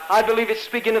 I believe it's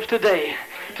speaking of today.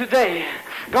 Today,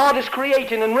 God is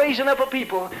creating and raising up a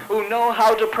people who know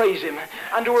how to praise Him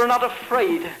and who are not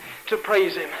afraid to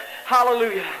praise Him.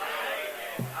 Hallelujah.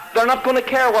 They're not going to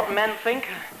care what men think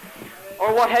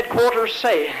or what headquarters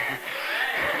say.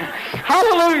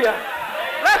 Hallelujah.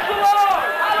 Bless the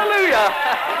Lord. Hallelujah.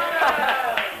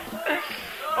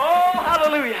 Oh,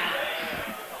 hallelujah.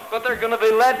 But they're going to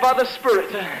be led by the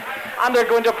Spirit, and they're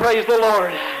going to praise the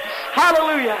Lord.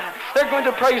 Hallelujah. They're going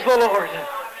to praise the Lord.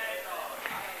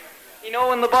 You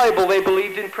know, in the Bible they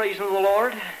believed in praising the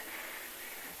Lord.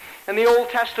 In the Old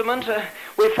Testament,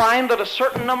 we find that a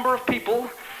certain number of people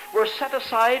were set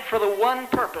aside for the one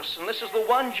purpose, and this is the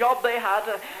one job they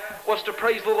had, was to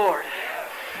praise the Lord.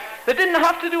 They didn't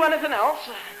have to do anything else,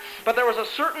 but there was a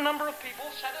certain number of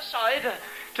people set aside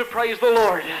to praise the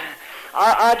Lord.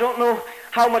 I don't know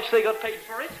how much they got paid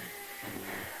for it,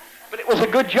 but it was a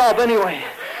good job anyway.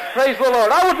 Praise the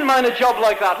Lord. I wouldn't mind a job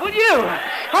like that, would you?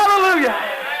 Hallelujah.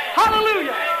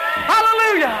 Hallelujah.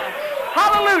 Hallelujah.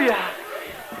 Hallelujah.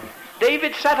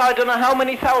 David set, I don't know how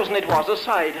many thousand it was,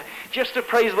 aside just to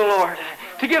praise the Lord,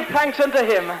 to give thanks unto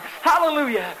Him.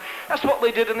 Hallelujah. That's what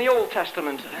they did in the Old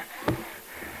Testament.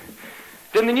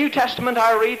 In the New Testament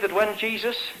I read that when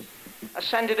Jesus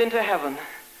ascended into heaven,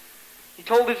 He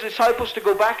told His disciples to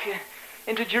go back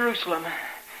into Jerusalem.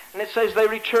 And it says they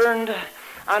returned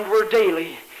and were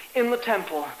daily in the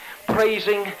temple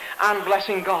praising and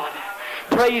blessing God.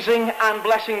 Praising and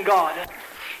blessing God.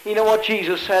 You know what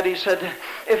Jesus said? He said,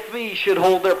 if these should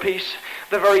hold their peace,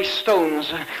 the very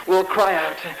stones will cry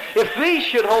out. If these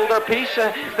should hold their peace,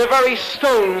 the very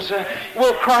stones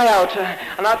will cry out.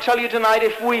 And I tell you tonight,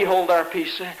 if we hold our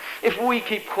peace, if we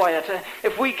keep quiet,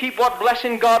 if we keep what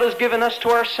blessing God has given us to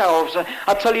ourselves,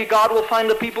 I tell you, God will find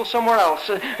the people somewhere else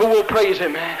who will praise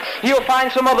Him. He'll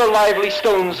find some other lively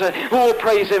stones who will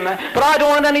praise Him. But I don't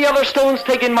want any other stones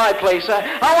taking my place.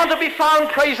 I want to be found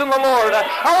praising the Lord.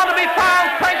 I want to be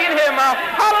found thanking Him.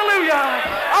 Hallelujah.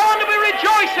 I want to be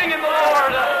rejoicing in the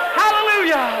Lord.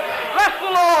 Hallelujah. Bless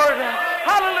the Lord.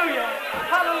 Hallelujah.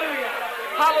 Hallelujah.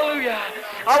 Hallelujah.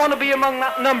 I want to be among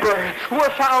that number who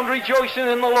are found rejoicing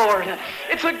in the Lord.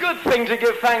 It's a good thing to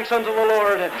give thanks unto the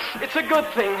Lord. It's a good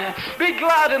thing. Be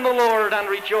glad in the Lord and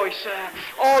rejoice.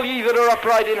 All ye that are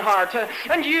upright in heart,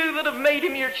 and you that have made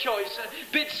Him your choice,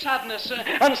 bid sadness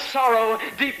and sorrow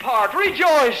depart.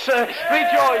 Rejoice,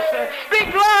 rejoice. Be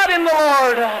glad in the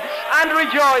Lord and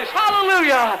rejoice.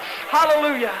 Hallelujah,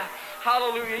 hallelujah,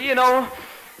 hallelujah. You know,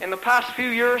 in the past few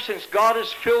years, since God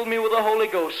has filled me with the Holy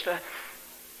Ghost,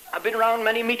 I've been around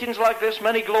many meetings like this,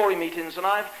 many glory meetings, and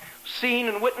I've seen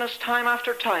and witnessed time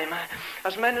after time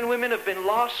as men and women have been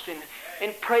lost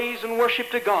in praise and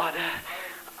worship to God.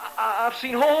 I've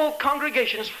seen whole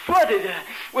congregations flooded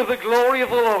with the glory of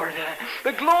the Lord.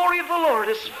 The glory of the Lord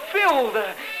has filled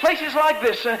places like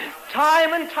this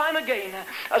time and time again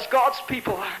as God's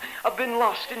people have been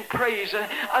lost in praise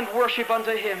and worship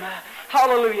unto Him.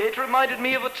 Hallelujah. It reminded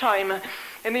me of a time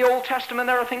in the Old Testament.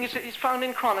 There are things it's found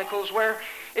in Chronicles where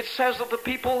it says that the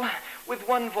people with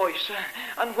one voice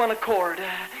and one accord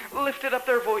lifted up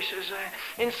their voices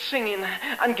in singing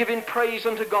and giving praise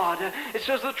unto God. It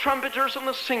says the trumpeters and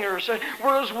the singers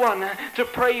were as one to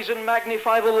praise and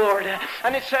magnify the Lord.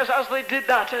 And it says as they did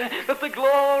that, that the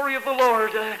glory of the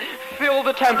Lord filled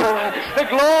the temple. The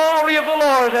glory of the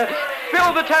Lord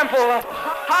filled the temple.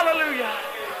 Hallelujah!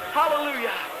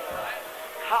 Hallelujah!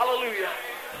 Hallelujah!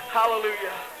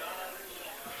 Hallelujah!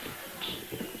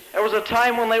 There was a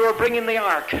time when they were bringing the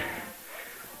ark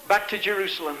back to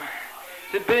Jerusalem.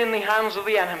 It had been in the hands of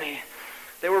the enemy.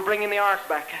 They were bringing the ark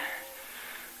back.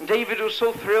 And David was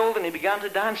so thrilled, and he began to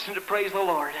dance and to praise the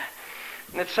Lord.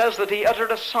 And it says that he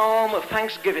uttered a psalm of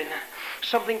thanksgiving.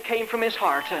 Something came from his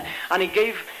heart, and he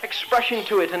gave expression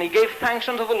to it, and he gave thanks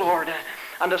unto the Lord.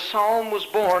 And a psalm was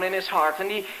born in his heart, and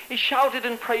he shouted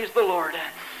and praised the Lord.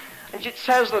 And it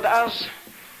says that as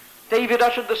David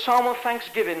uttered the psalm of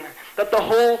thanksgiving, that the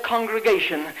whole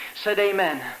congregation said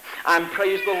amen and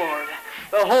praised the Lord.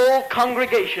 The whole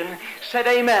congregation said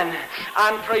amen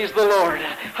and praise the Lord.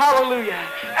 Hallelujah.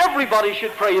 Everybody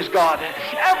should praise God.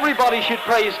 Everybody should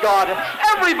praise God.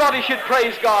 Everybody should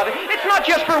praise God. It's not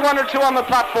just for one or two on the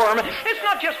platform. It's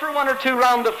not just for one or two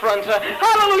round the front.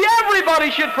 Hallelujah.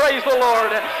 Everybody should praise the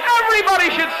Lord.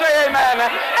 Everybody should say amen.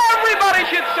 Everybody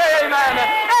should say amen.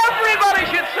 Everybody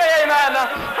should say amen.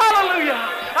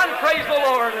 Hallelujah. And praise the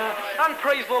Lord. And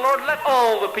praise the Lord. Let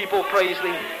all the people praise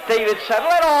Thee. David said,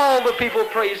 let all the people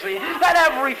praise Thee. Let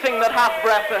everything that hath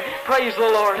breath praise the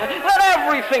Lord. Let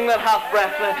everything that hath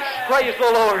breath praise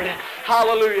the Lord.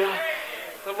 Hallelujah.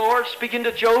 The Lord, speaking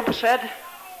to Job, said,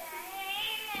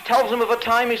 tells him of a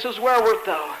time, he says, where wert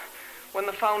thou when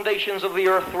the foundations of the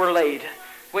earth were laid?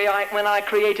 When I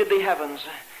created the heavens.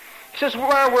 He says,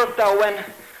 where wert thou when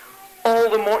all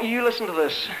the morning, you listen to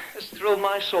this, it's thrilled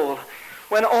my soul,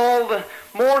 when all the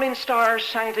morning stars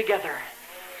sang together,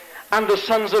 and the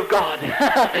sons of God,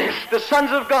 the sons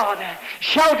of God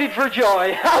shouted for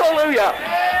joy. Hallelujah.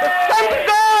 The sons of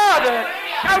God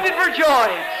shouted for joy.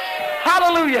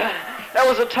 Hallelujah. There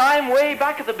was a time way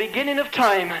back at the beginning of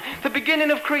time, the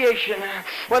beginning of creation,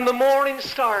 when the morning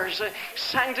stars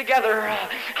sang together,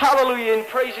 hallelujah, in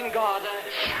praising God.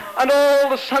 And all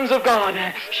the sons of God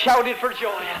shouted for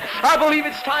joy. I believe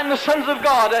it's time the sons of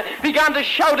God began to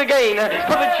shout again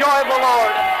for the joy of the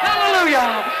Lord.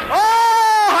 Hallelujah.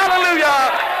 Oh, hallelujah.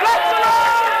 Bless the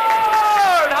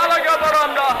Lord. Hallelujah.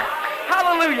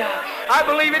 Hallelujah. I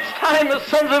believe it's time the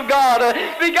sons of God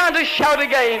began to shout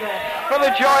again for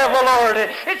the joy of the Lord.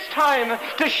 It's time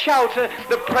to shout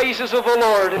the praises of the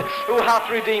Lord who hath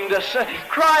redeemed us.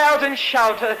 Cry out and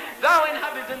shout, thou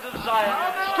inhabitant of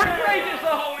Zion, for great is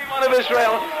the Holy One of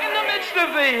Israel in the midst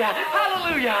of thee.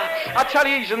 Hallelujah. I tell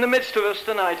you, He's in the midst of us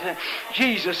tonight.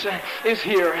 Jesus is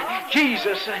here.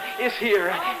 Jesus is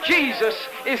here. Jesus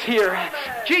is here.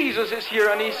 Jesus is here,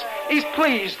 and He's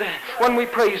pleased when we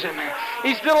praise Him.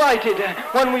 He's delighted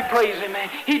when we praise Him.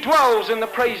 He dwells in the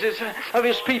praises of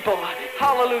His people.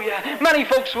 Hallelujah. Many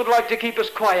folks would like to keep us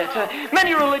quiet.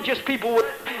 Many religious people would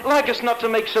like us not to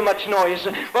make so much noise.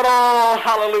 But oh,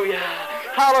 hallelujah.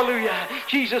 Hallelujah.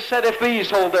 Jesus said if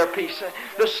these hold their peace,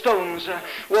 the stones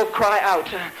will cry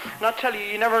out. And I tell you,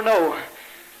 you never know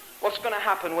what's going to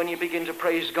happen when you begin to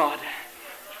praise God.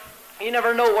 You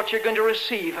never know what you're going to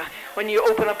receive when you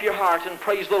open up your heart and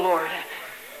praise the Lord.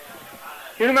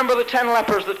 You remember the 10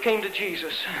 lepers that came to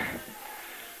Jesus.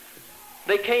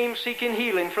 They came seeking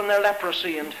healing from their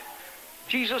leprosy, and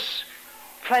Jesus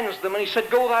cleansed them, and he said,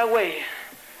 "Go thy way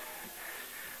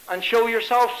and show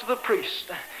yourselves to the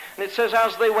priest." And it says,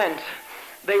 as they went,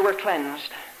 they were cleansed.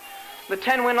 The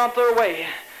 10 went on their way,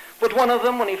 but one of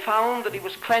them, when he found that he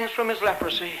was cleansed from his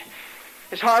leprosy,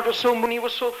 his heart was so moved, he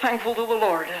was so thankful to the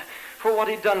Lord for what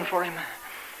he'd done for him.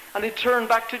 And he turned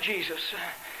back to Jesus.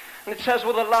 And it says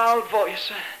with a loud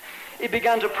voice, he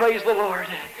began to praise the Lord.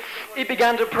 He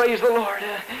began to praise the Lord.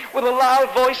 With a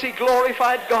loud voice, he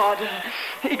glorified God.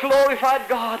 He glorified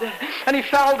God. And he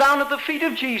fell down at the feet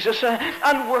of Jesus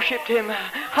and worshipped him.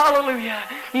 Hallelujah.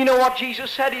 You know what Jesus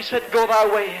said? He said, "Go thy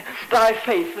way. Thy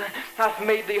faith hath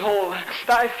made thee whole.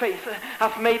 Thy faith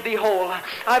hath made thee whole."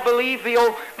 I believe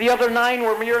the other 9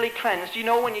 were merely cleansed. You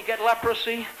know, when you get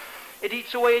leprosy, it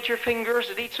eats away at your fingers.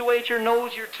 It eats away at your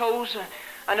nose, your toes,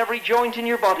 and every joint in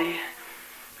your body.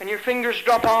 And your fingers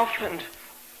drop off, and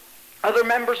other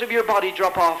members of your body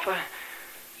drop off.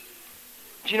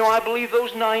 Do you know, I believe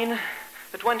those 9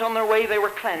 that went on their way, they were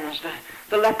cleansed.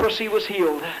 The leprosy was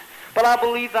healed. But I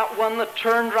believe that one that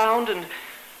turned round and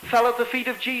fell at the feet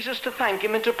of Jesus to thank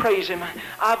him and to praise him,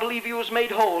 I believe he was made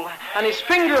whole. And his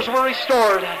fingers were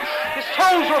restored. His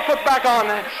toes were put back on.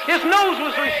 His nose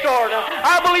was restored.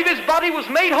 I believe his body was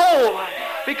made whole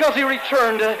because he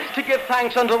returned to give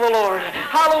thanks unto the Lord.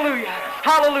 Hallelujah.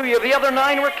 Hallelujah. The other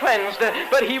 9 were cleansed,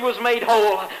 but he was made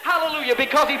whole. Hallelujah.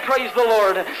 Because he praised the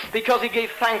Lord. Because he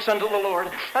gave thanks unto the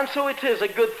Lord. And so it is a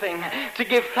good thing to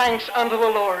give thanks unto the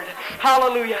Lord.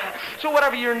 Hallelujah. So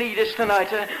whatever your need is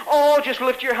tonight, just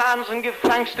lift your hands and give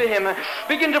thanks to him.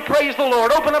 Begin to praise the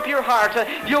Lord. Open up your heart.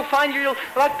 You'll find you'll,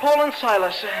 like Paul and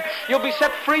Silas, you'll be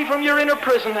set free from your inner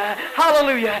prison.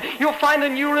 Hallelujah. You'll find a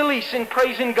new release in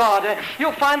praising God.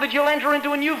 You'll find that you'll enter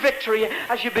into a new victory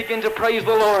as you begin to praise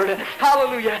the Lord.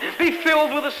 Hallelujah. Be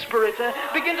filled with the Spirit.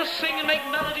 Begin to sing and make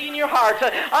melody in your heart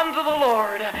unto the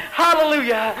Lord.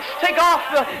 Hallelujah. Take off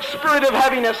the spirit of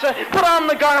heaviness. Put on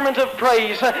the garment of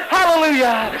praise.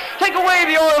 Hallelujah. Take away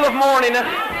the oil of mourning.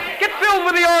 Get filled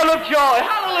with the oil of joy.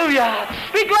 Hallelujah.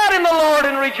 Be glad in the Lord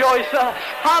and rejoice.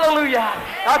 Hallelujah.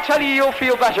 I'll tell you, you'll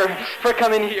feel better for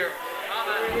coming here.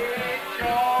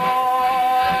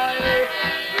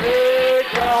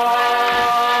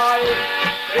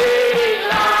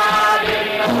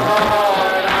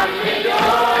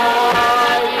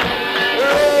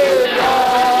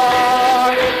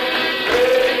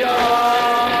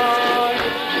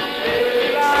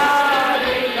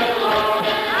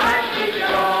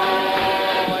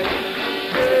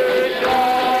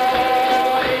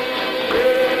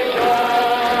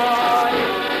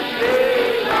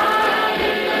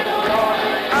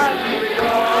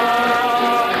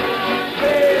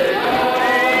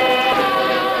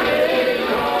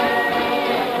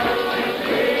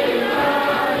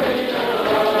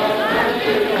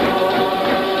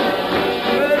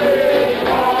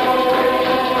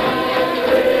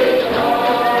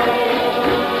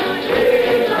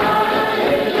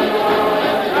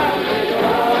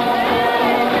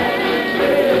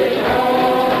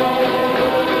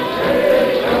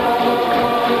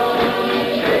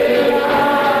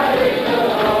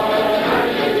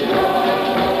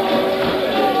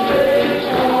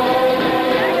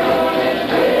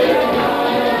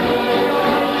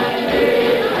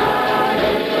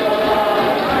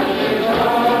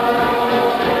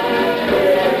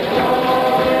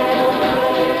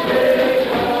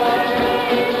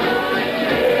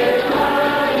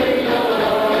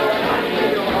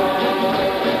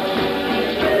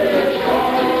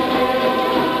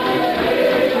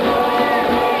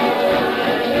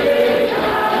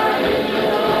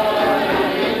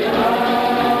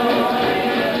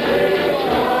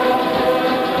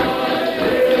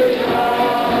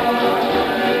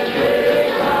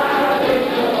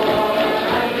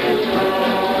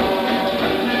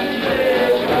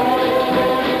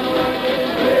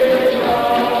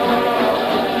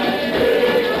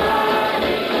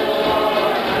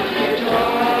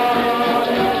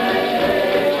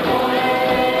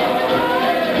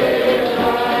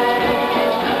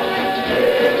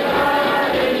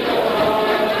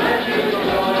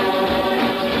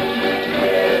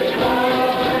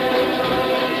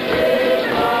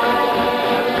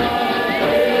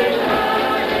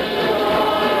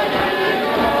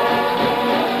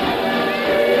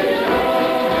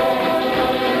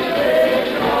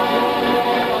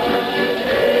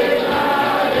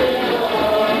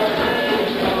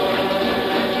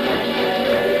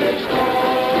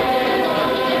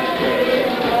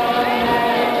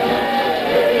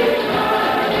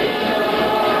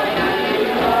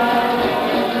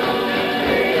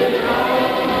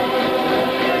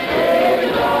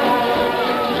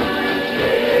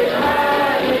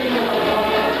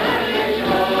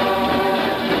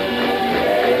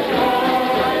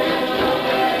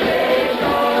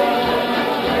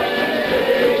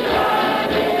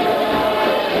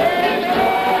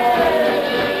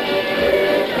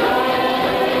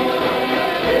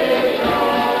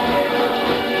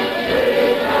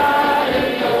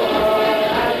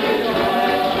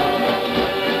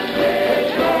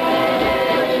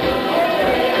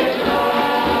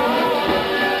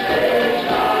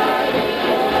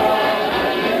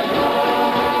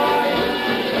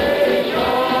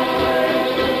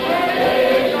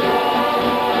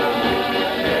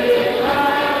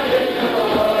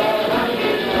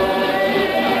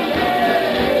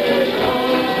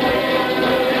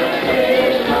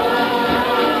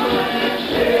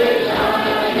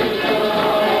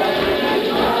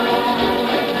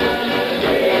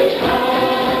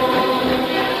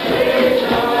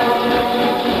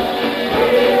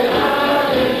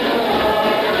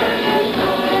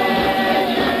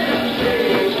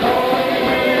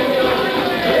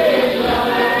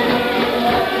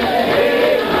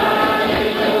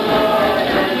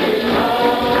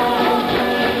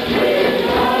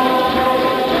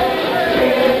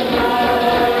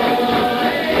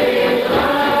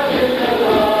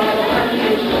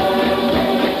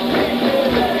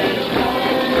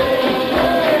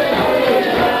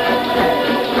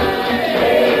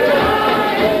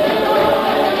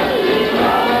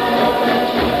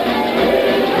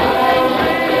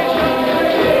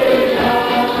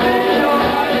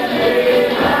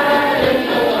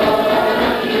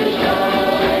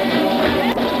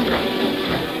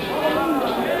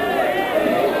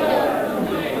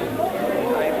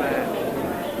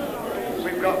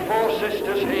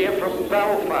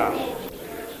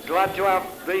 glad to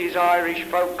have these Irish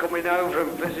folk coming over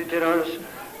and visiting us.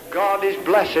 God is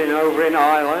blessing over in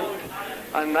Ireland,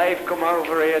 and they've come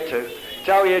over here to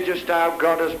tell you just how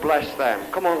God has blessed them.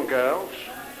 Come on, girls.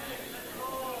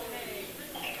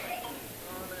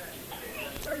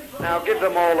 Now give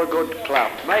them all a good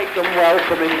clap. Make them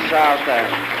welcome in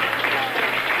Southend.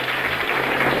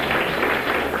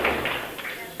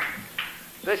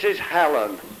 This is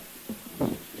Helen.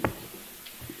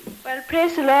 Well,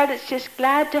 praise the Lord, it's just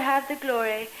glad to have the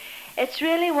glory. It's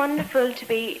really wonderful to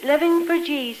be living for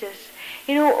Jesus.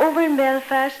 You know, over in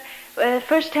Belfast, the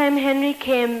first time Henry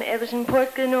came, it was in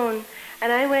Portglenone,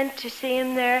 and I went to see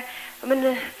him there. I mean,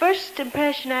 the first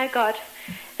impression I got,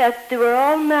 that they were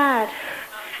all mad.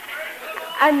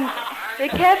 And they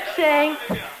kept saying,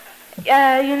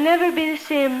 you'll never be the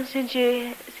same since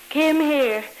you came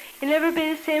here. You'll never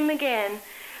be the same again.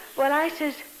 Well, I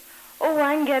says, oh,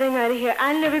 I'm getting out of here.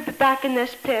 I'll never be back in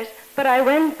this place. But I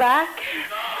went back,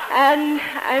 and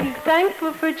I'm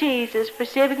thankful for Jesus for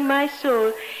saving my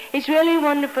soul. It's really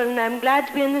wonderful, and I'm glad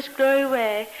to be in this glory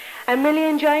way. I'm really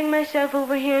enjoying myself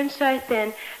over here in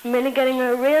Southend. I'm really getting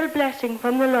a real blessing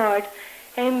from the Lord.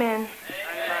 Amen.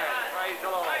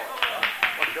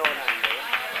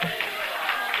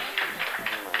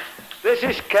 This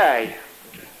is Kay.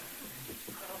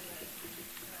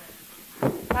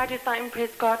 I do thank and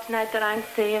praise God tonight that I'm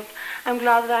saved. I'm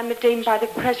glad that I'm redeemed by the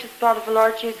precious blood of the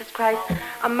Lord Jesus Christ.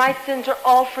 And my sins are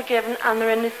all forgiven, and they're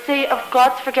in the sea of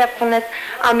God's forgetfulness,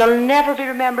 and they'll never be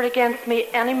remembered against me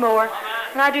anymore.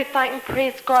 And I do thank and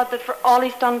praise God that for all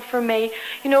he's done for me.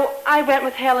 You know, I went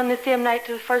with Helen the same night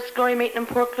to the first glory meeting in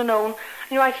Portglenone.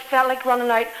 You know, I felt like running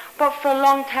out, but for a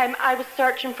long time I was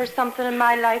searching for something in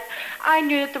my life. I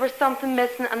knew that there was something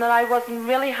missing and that I wasn't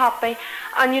really happy.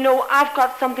 And you know, I've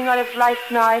got something out of life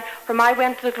now from I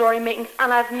went to the glory meetings,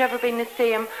 and I've never been the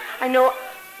same. I know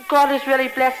God is really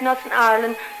blessing us in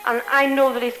Ireland, and I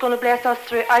know that he's going to bless us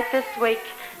throughout this week.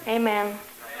 Amen.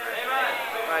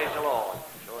 Praise the Lord.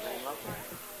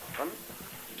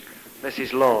 This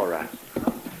is Laura.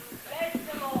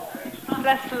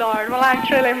 Bless the Lord. Well, I'm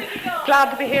truly glad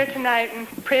to be here tonight and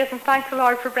praise and thank the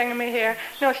Lord for bringing me here.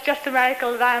 You know, it's just a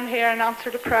miracle that I'm here in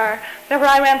answer to prayer. Whenever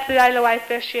I went to the Isle of Wight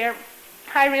this year,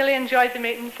 I really enjoyed the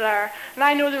meetings there. And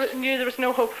I knew there was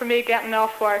no hope for me getting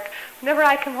off work. Whenever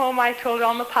I came home, I told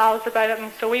all my pals about it,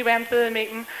 and so we went to the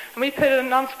meeting, and we put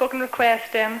an unspoken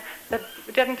request in that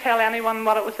we didn't tell anyone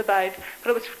what it was about,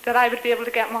 but it was that I would be able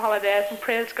to get my holidays. And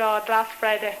praise God, last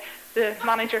Friday, the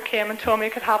manager came and told me I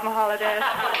could have my holidays.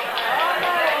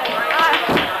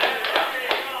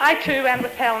 I too went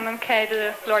with Helen and Kay to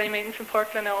the glory meetings in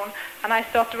Portglenone, and I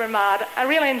thought they were mad. I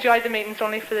really enjoyed the meetings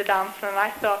only for the dancing, and I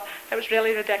thought it was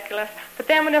really ridiculous. But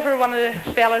then whenever one of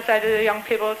the fellas out of the young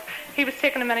people's, he was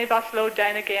taking a minibus load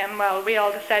down again, well, we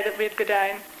all decided we'd go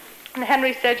down. And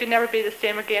Henry said, you'd never be the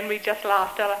same again. We just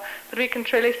laughed at it. But we can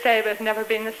truly say we've never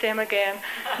been the same again.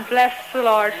 And bless the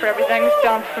Lord for everything he's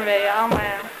done for me.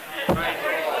 Amen.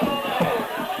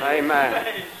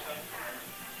 Amen.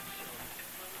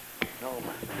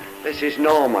 Norma. This is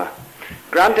Norma.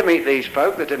 Grand to meet these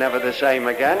folk that are never the same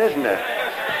again, isn't it?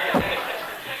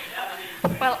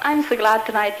 Well, I'm so glad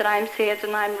tonight that I'm saved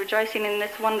and I'm rejoicing in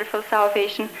this wonderful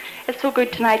salvation. It's so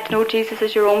good tonight to know Jesus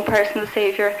as your own personal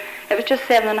Saviour. It was just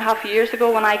 7.5 years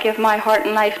ago when I gave my heart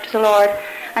and life to the Lord.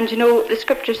 And you know, the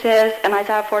scripture says in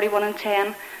Isaiah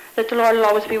 41:10 that the Lord will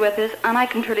always be with us, and I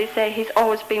can truly say he's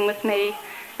always been with me.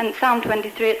 In Psalm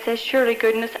 23 it says, surely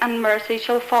goodness and mercy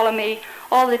shall follow me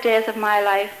all the days of my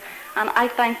life. And I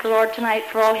thank the Lord tonight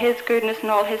for all his goodness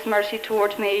and all his mercy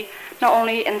towards me, not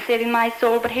only in saving my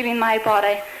soul but healing my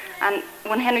body. And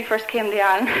when Henry first came to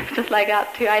Ireland, just like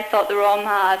that too, I thought they were all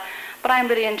mad. But I'm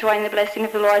really enjoying the blessing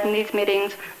of the Lord in these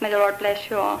meetings. May the Lord bless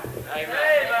you all.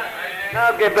 Amen.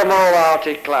 Now give them all a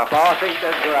hearty clap. I think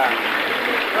they're grand.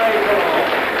 Praise the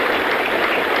Lord.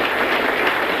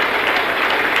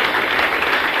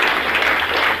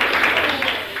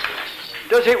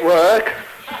 Does it work?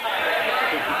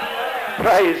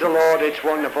 Praise the Lord, it's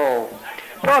wonderful.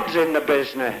 God's in the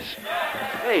business.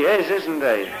 He is, isn't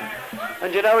he?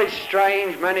 And you know, it's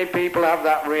strange, many people have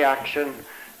that reaction,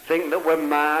 think that we're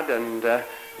mad, and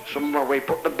we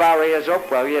put the barriers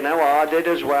up. Well, you know, I did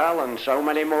as well, and so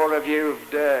many more of you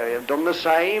have done the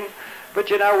same. But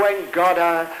you know, when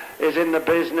God is in the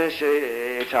business,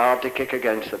 it's hard to kick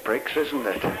against the pricks, isn't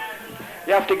it?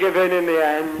 You have to give in the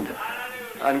end,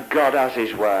 and God has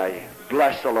his way.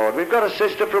 Bless the Lord. We've got a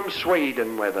sister from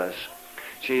Sweden with us.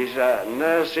 She's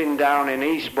nursing down in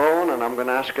Eastbourne, and I'm going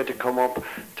to ask her to come up,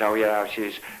 tell you how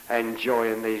she's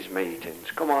enjoying these meetings.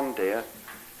 Come on, dear.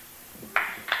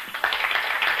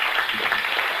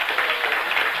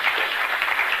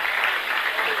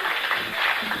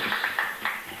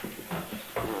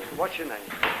 What's your name?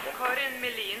 Karin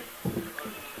Melin.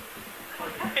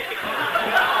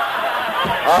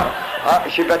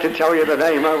 She better tell you the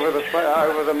name over the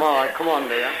mic. Come on,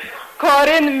 dear.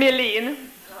 Karin Melin.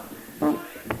 Corin.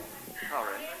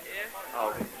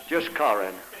 Oh, just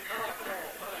Corin.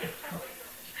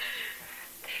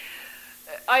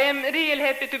 I am real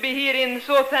happy to be here in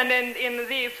Southend and in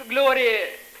this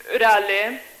glory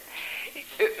rally.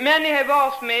 Many have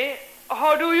asked me,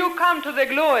 how do you come to the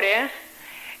glory?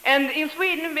 And in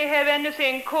Sweden we have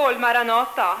anything called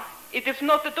Maranatha. It is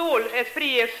not at all as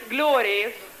free as glory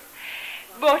is.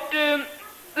 But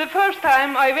the first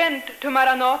time I went to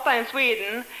Maranatha in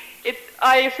Sweden,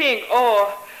 I think,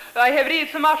 I have read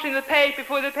so much in the paper,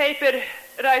 for the paper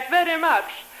writes very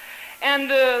much. And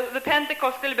the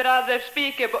Pentecostal brothers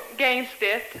speak against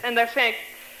it, and I think,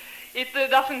 it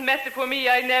doesn't matter for me,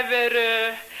 I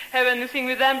never have anything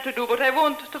with them to do, but I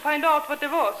want to find out what it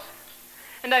was.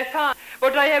 And I found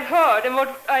what I have heard and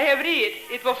what I have read,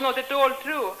 it was not at all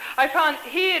true. I found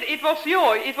here it was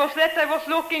joy, it was that I was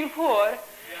looking for.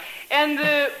 And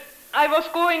I was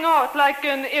going out like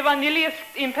an evangelist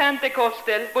in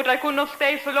Pentecostal, but I could not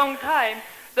stay so long time.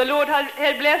 The Lord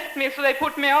had blessed me, so they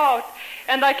put me out,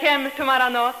 and I came to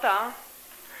Maranatha.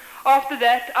 After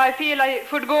that, I feel I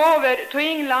should go over to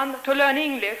England to learn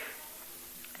English.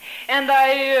 And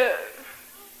I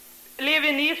live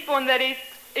in Eastbourne, that it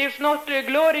is not a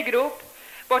glory group,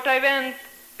 but I went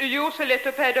usually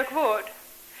to Paddock Wood.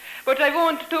 But I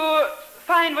want to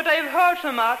find what I have heard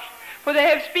so much, for they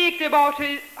have spoken about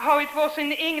how it was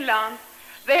in England.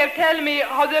 They have told me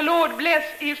how the Lord bless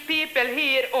his people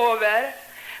here over.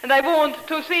 And I want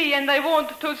to see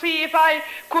if I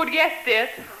could get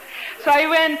it. So I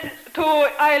went to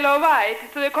Isle of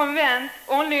Wight, to the convent,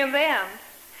 only in the end.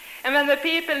 And when the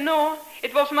people know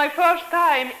it was my first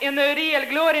time in a real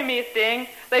glory meeting,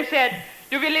 they said,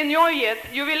 you will enjoy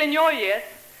it.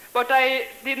 But I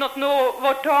did not know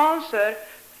what to answer,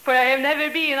 for I have never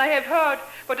been, I have heard,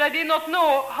 but I did not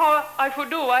know how I should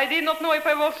do. I did not know if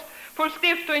I was for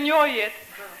stiff to enjoy it.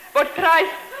 But praise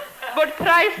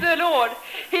the Lord,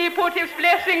 he put his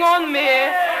blessing on me,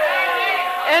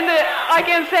 and I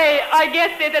can say I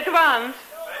get it at once.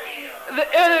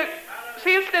 The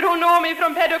sister who know me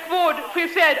from Paddock Wood, she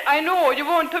said, I know you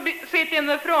want to sit in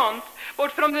the front,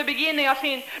 but from the beginning I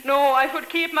said, no, I should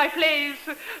keep my place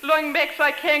long back so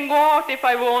I can go out if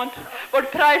I want.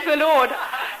 But praise the Lord,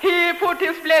 he put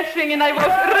his blessing and I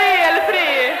was real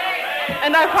free.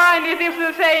 And I find it is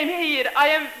the same here. I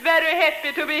am very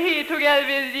happy to be here together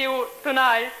with you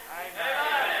tonight.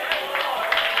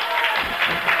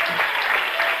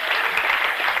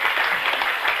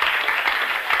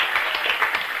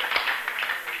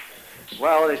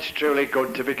 Well, it's truly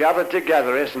good to be gathered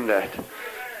together, isn't it?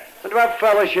 And to have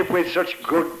fellowship with such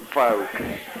good folk.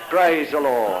 Praise the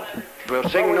Lord. We'll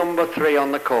sing number 3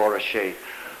 on the chorus sheet.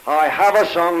 I have a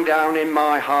song down in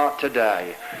my heart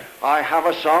today. I have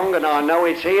a song and I know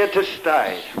it's here to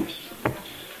stay.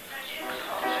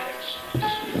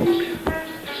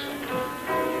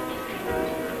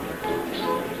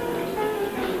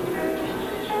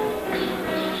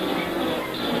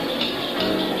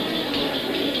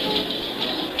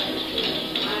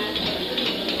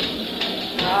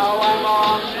 Now I'm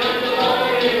on the road.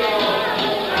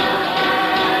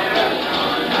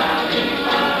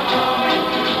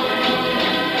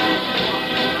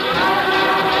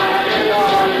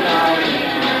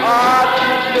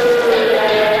 Hallelujah.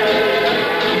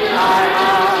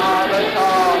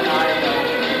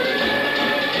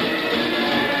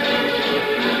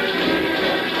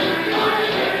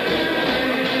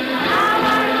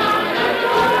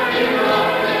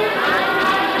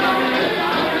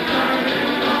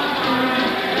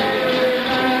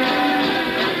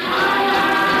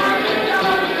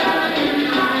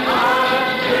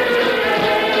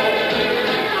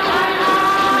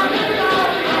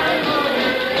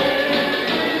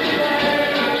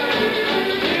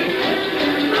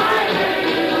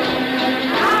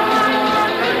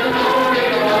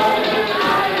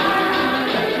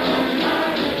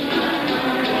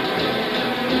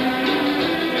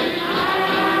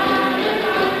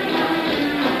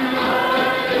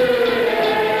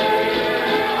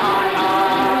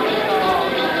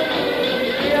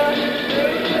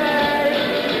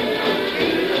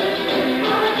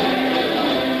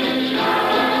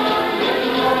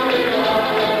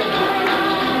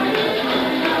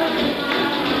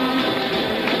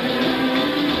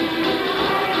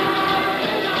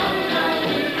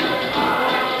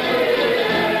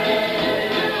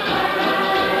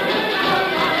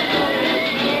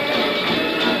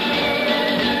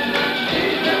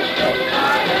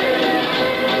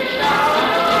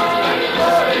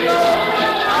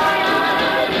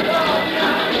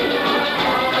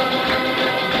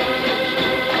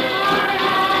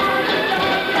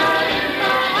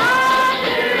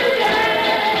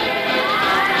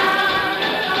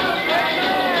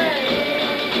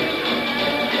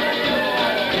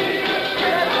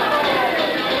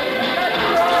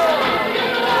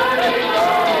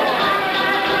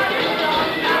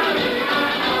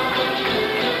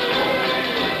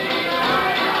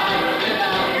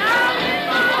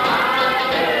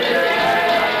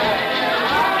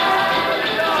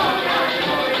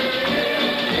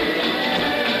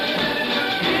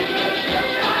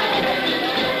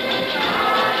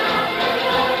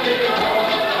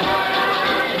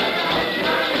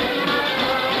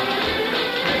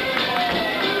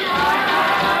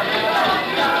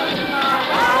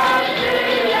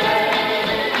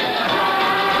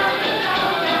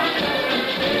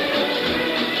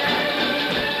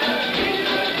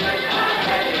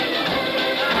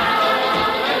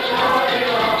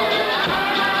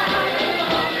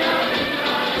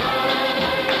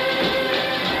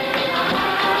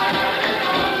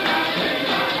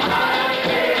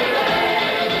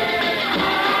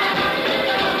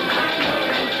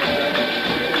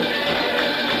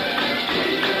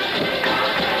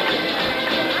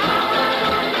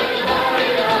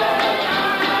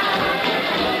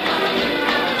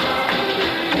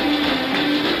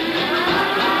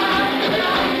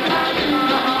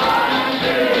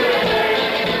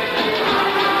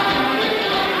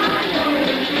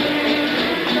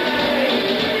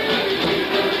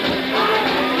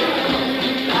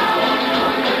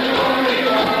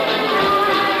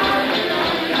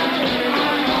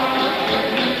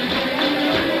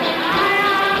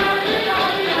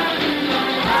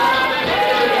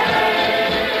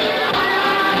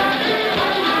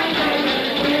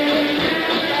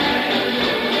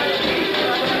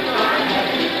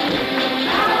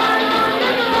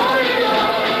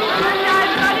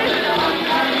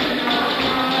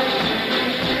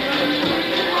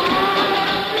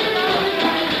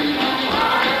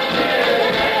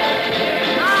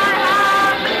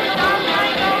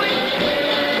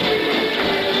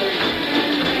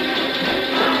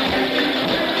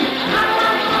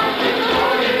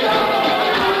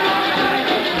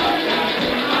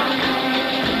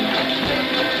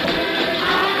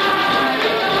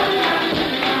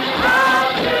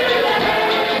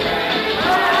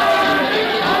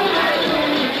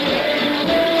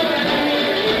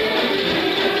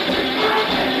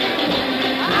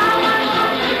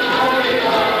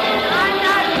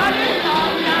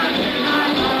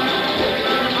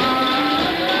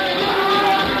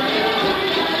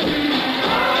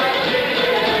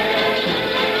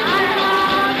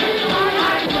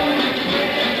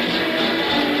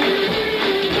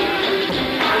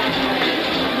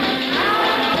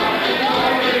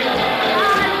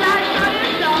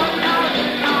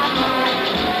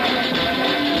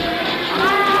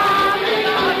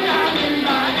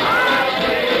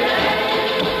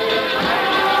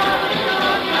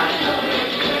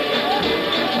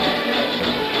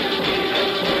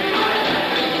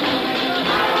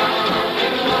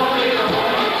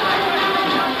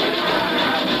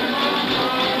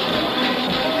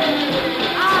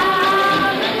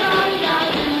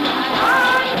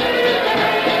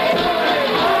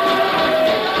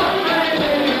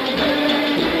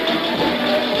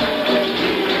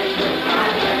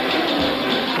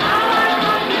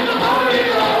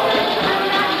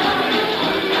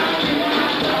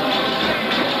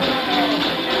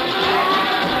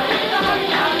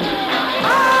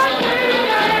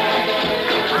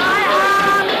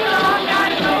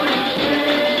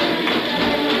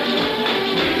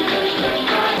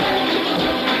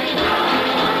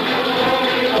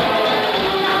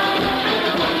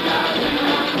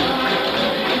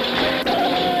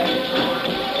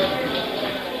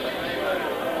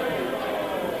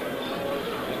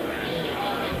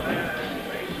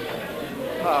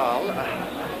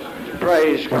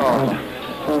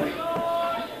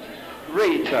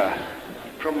 Rita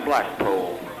from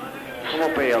Blackpool. Come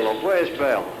up here, love. Where's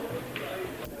Bill?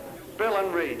 Bill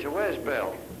and Rita, where's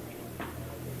Bill?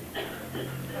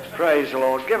 Praise the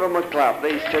Lord. Give them a clap,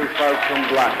 these two folk from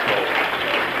Blackpool.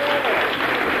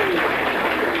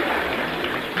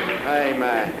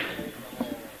 Amen.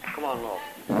 Come on,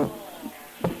 love.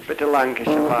 Bit of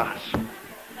Lancashire Bass.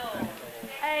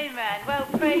 Amen. Well,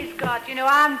 praise God. You know,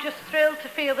 I'm just thrilled to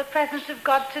feel the presence of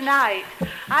God tonight.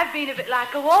 I've been a bit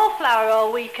like a wallflower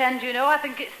all weekend, you know. I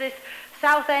think it's this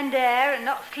Southend air and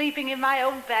not sleeping in my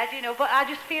own bed, you know, but I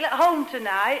just feel at home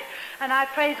tonight, and I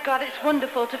praise God. It's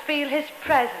wonderful to feel his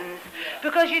presence,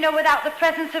 because, you know, without the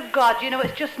presence of God, you know,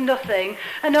 it's just nothing,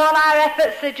 and all our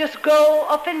efforts, they just go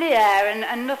up in the air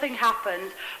and nothing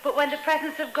happens. But when the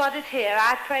presence of God is here,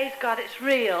 I praise God, it's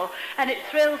real, and it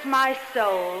thrills my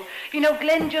soul. You know,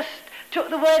 Glyn just took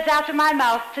the words out of my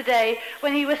mouth today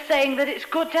when he was saying that it's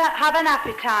good to have an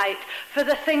appetite for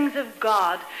the things of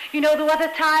God. You know, there was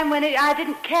a time when I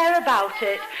didn't care about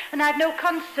it and I had no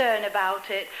concern about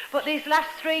it. But these last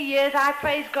 3 years, I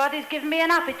praise God, he's given me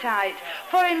an appetite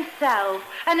for himself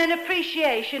and an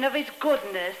appreciation of his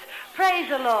goodness. Praise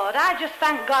the Lord. I just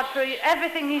thank God for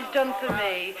everything he's done for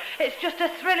me. It's just a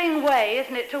thrilling way,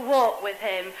 isn't it, to walk with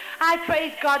him. I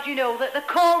praise God, you know, that the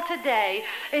call today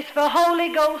is for Holy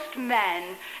Ghost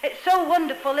men. It's so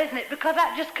wonderful, isn't it, because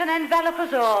that just can envelop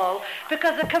us all,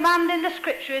 because the command in the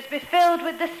scripture is be filled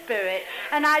with the Spirit.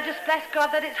 And I just bless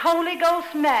God that it's Holy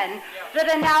Ghost men that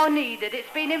are now needed.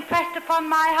 It's been impressed upon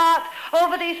my heart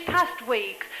over these past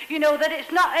weeks, you know, that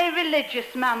it's not a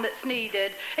religious man that's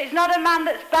needed. It's not a man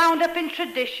that's bound up in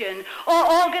tradition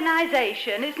or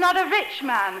organization. It's not a rich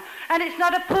man and it's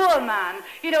not a poor man.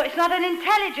 You know, it's not an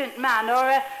intelligent man or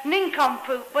a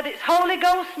nincompoop, but it's Holy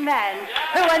Ghost men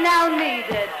who are now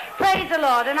needed. Praise the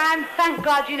Lord. And I thank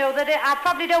God, you know, that I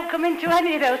probably don't come into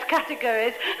any of those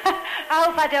categories. I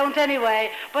hope I don't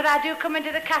anyway. But I do come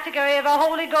into the category of a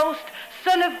Holy Ghost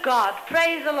Son of God.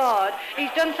 Praise the Lord.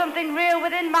 He's done something real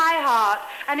within my heart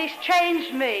and he's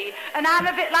changed me. And I'm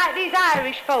a bit like these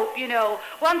Irish folk, you know.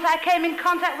 Once I came in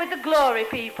contact with the glory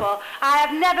people, I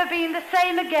have never been the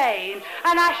same again.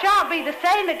 And I shan't be the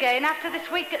same again after this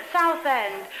week at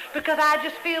Southend, because I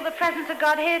just feel the presence of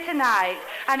God here tonight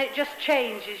and it just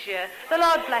changes you. The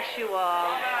Lord bless you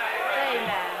all.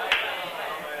 Amen.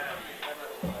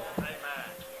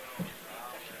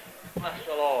 Bless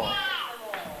the Lord.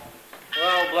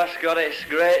 Well, bless God, it's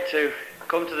great to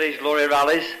come to these glory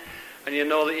rallies, and you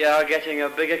know that you are getting a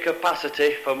bigger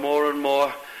capacity for more and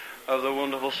more of the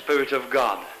wonderful Spirit of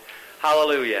God.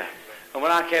 Hallelujah. And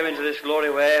when I came into this glory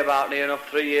way about near enough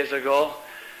 3 years ago,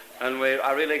 and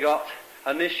I really got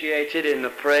initiated in the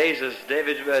praise, as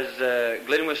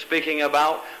Glyn was speaking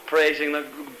about,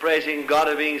 praising God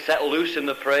and being set loose in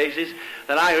the praises,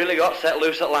 then I really got set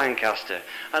loose at Lancaster.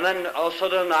 And then all of a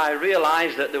sudden I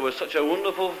realized that there was such a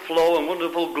wonderful flow and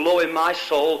wonderful glow in my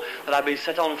soul that I'd been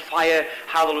set on fire,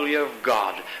 hallelujah, of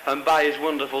God and by his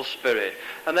wonderful Spirit.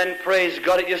 And then praise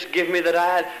God, it just gave me that I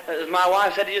had, as my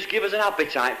wife said, it just gave us an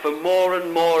appetite for more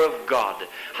and more of God.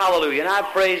 Hallelujah. And I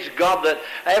praise God that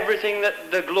everything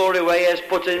that the Glory Way has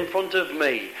put in front of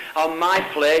me on my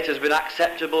plate has been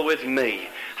acceptable with me.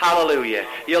 Hallelujah.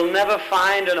 You'll never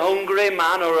find a hungry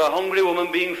man or a hungry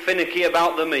woman being finicky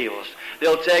about the meals.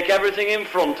 They'll take everything in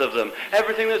front of them.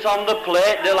 Everything that's on the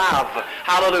plate, they'll have.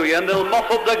 Hallelujah. And they'll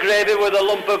mop up the gravy with a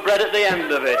lump of bread at the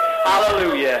end of it.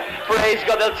 Hallelujah. Praise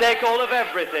God. They'll take hold of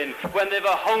everything when they've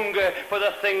a hunger for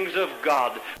the things of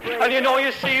God. And you know,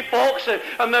 you see folks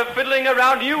and they're fiddling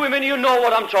around. You women, you know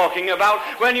what I'm talking about.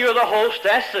 When you're the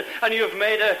hostess and you've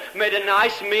made a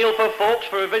nice meal for folks,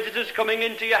 for visitors coming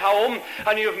into your home,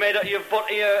 and you've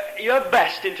put your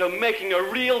best into making a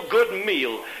real good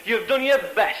meal. You've done your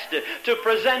best to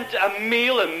present a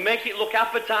meal and make it look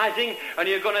appetizing, and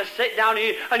you're going to sit down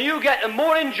here and you get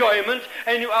more enjoyment,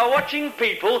 and you are watching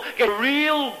people get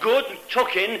real good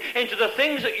tucking into the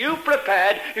things that you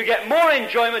prepared. You get more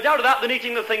enjoyment out of that than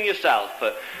eating the thing yourself.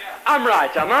 I'm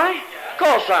right, am I? Of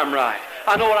course I'm right.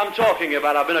 I know what I'm talking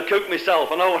about. I've been a cook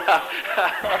myself. I know what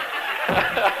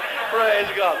Praise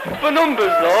God. For numbers,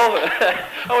 though.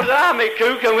 I was an army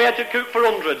cook, and we had to cook for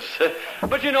hundreds.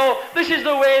 But you know, this is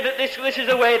the way that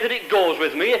it goes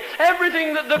with me.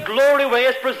 Everything that the Glory Way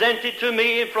has presented to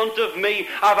me in front of me,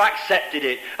 I've accepted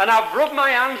it, and I've rubbed my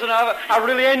hands, and I've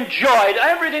really enjoyed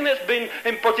everything that's been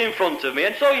put in front of me.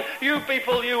 And so, you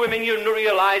people, you women, you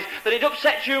realise that it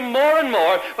upsets you more and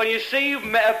more when you see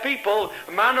people,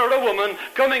 a man or a woman,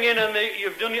 coming in, and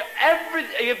you've done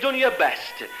your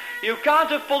best. You can't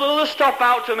have pulled another stop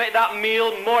out to make that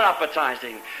meal more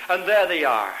appetizing. And there they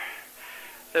are.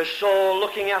 They're so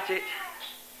looking at it,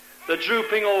 They're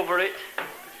drooping over it.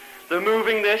 They're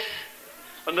moving this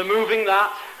and they're moving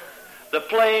that. They're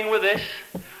playing with this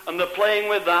and they're playing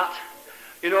with that.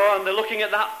 You know, and they're looking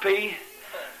at that pea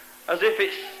as if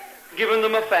it's given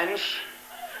them offence.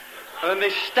 And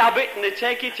they stab it and they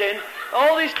take it in.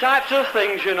 All these types of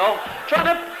things, you know.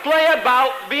 Trying to play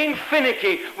about being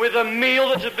finicky with a meal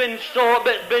that has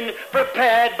been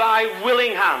prepared by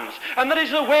willing hands. And that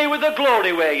is the way with the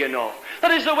glory way, you know. That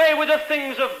is the way with the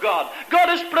things of God. God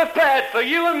has prepared for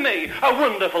you and me a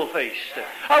wonderful feast.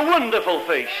 A wonderful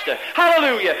feast.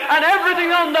 Hallelujah. And everything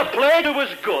on the plate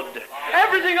was good.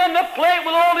 Everything on the plate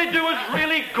will only do is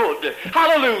really good.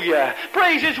 Hallelujah.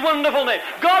 Praise his wonderful name.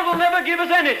 God will never give us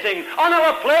anything on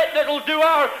our plate that will do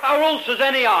our ulcers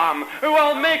any harm, who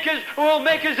will make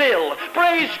us ill.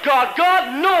 Praise God.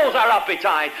 God knows our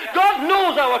appetite. God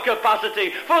knows our capacity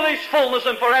for this fullness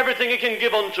and for everything he can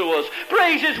give unto us.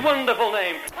 Praise his wonderful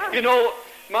name. You know,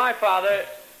 my father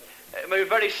was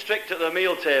very strict at the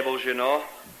meal tables, you know.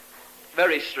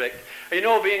 Very strict. You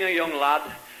know, being a young lad,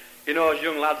 you know, as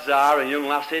young lads are and young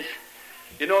lasses,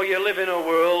 you know, you live in a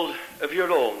world of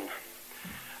your own.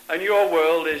 And your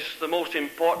world is the most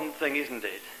important thing, isn't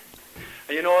it?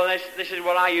 And you know, this is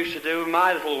what I used to do.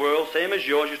 My little world, same as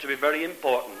yours, used to be very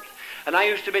important. And I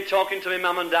used to be talking to my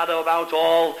mum and dad about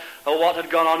all of what had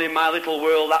gone on in my little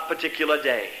world that particular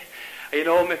day. You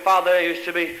know, my father used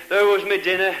to be, there was my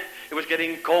dinner. It was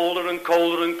getting colder and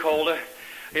colder and colder.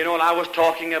 You know, and I was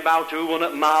talking about who won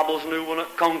at marbles and who won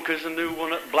at conkers and who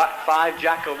won at black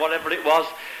five-jack or whatever it was.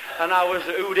 And I was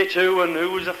who did who and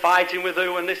who was a fighting with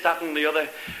who and this, that and the other.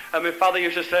 And my father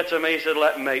used to say to me, he said,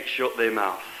 let mate shut their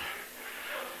mouth.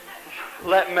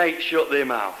 Let mate shut their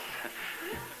mouth.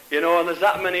 You know, and there's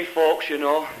that many folks, you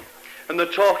know, and they're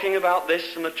talking about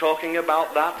this and they're talking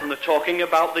about that and they're talking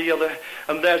about the other,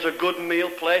 and there's a good meal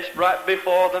placed right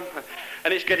before them.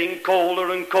 And it's getting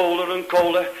colder and colder and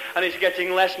colder, and it's getting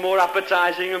more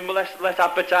appetizing and less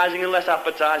appetizing and less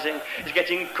appetizing. It's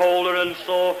getting colder and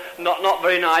so not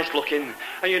very nice looking.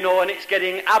 And you know, and it's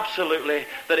getting absolutely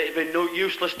that it'd be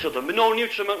useless to them. No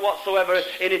nutriment whatsoever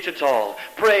in it at all.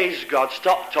 Praise God.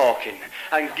 Stop talking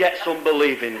and get some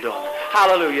believing done.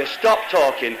 Hallelujah. Stop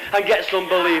talking and get some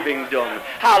believing done.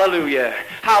 Hallelujah.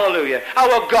 Hallelujah.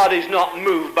 Our God is not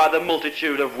moved by the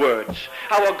multitude of words.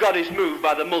 Our God is moved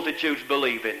by the multitudes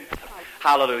believing.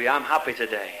 Hallelujah. I'm happy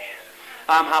today.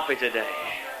 I'm happy today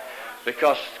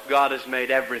because God has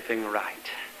made everything right.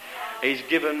 He's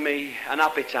given me an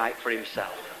appetite for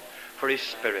himself, for his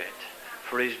spirit,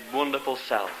 for his wonderful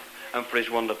self, and for his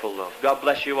wonderful love. God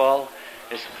bless you all.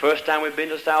 It's the first time we've been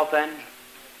to Southend.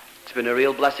 It's been a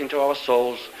real blessing to our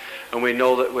souls, and we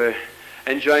know that we're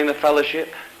enjoying the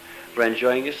fellowship. We're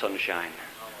enjoying your sunshine.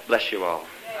 Bless you all.